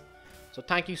 guys. So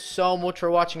thank you so much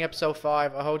for watching episode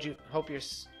 5. I hope you're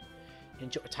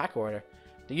enjoy attack order.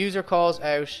 The user calls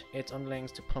out its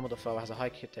underlings to pummel the foe. Has a high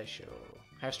hit ratio.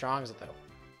 How strong is it though?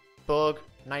 Bug,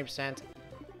 9%.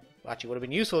 Well, actually would have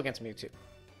been useful against Mewtwo.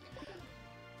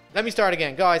 Let me start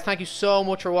again. Guys, thank you so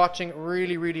much for watching.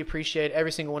 Really, really appreciate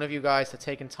every single one of you guys for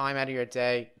taking time out of your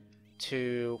day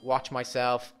to watch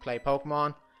myself play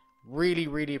Pokemon. Really,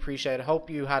 really appreciate it. Hope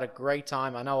you had a great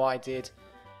time. I know I did.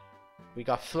 We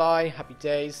got Fly. Happy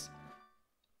days.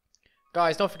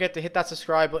 Guys, don't forget to hit that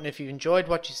subscribe button if you enjoyed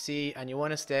what you see and you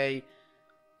want to stay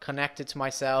connected to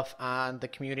myself and the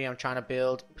community I'm trying to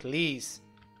build. Please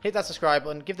hit that subscribe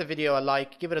button. Give the video a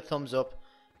like. Give it a thumbs up.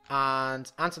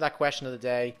 And answer that question of the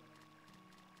day.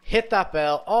 Hit that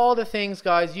bell. All the things,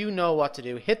 guys, you know what to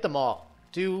do. Hit them all.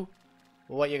 Do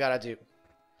what you gotta do.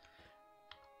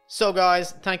 So,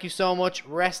 guys, thank you so much.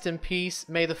 Rest in peace.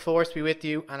 May the force be with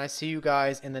you. And I see you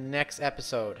guys in the next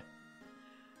episode.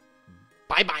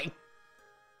 Bye-bye.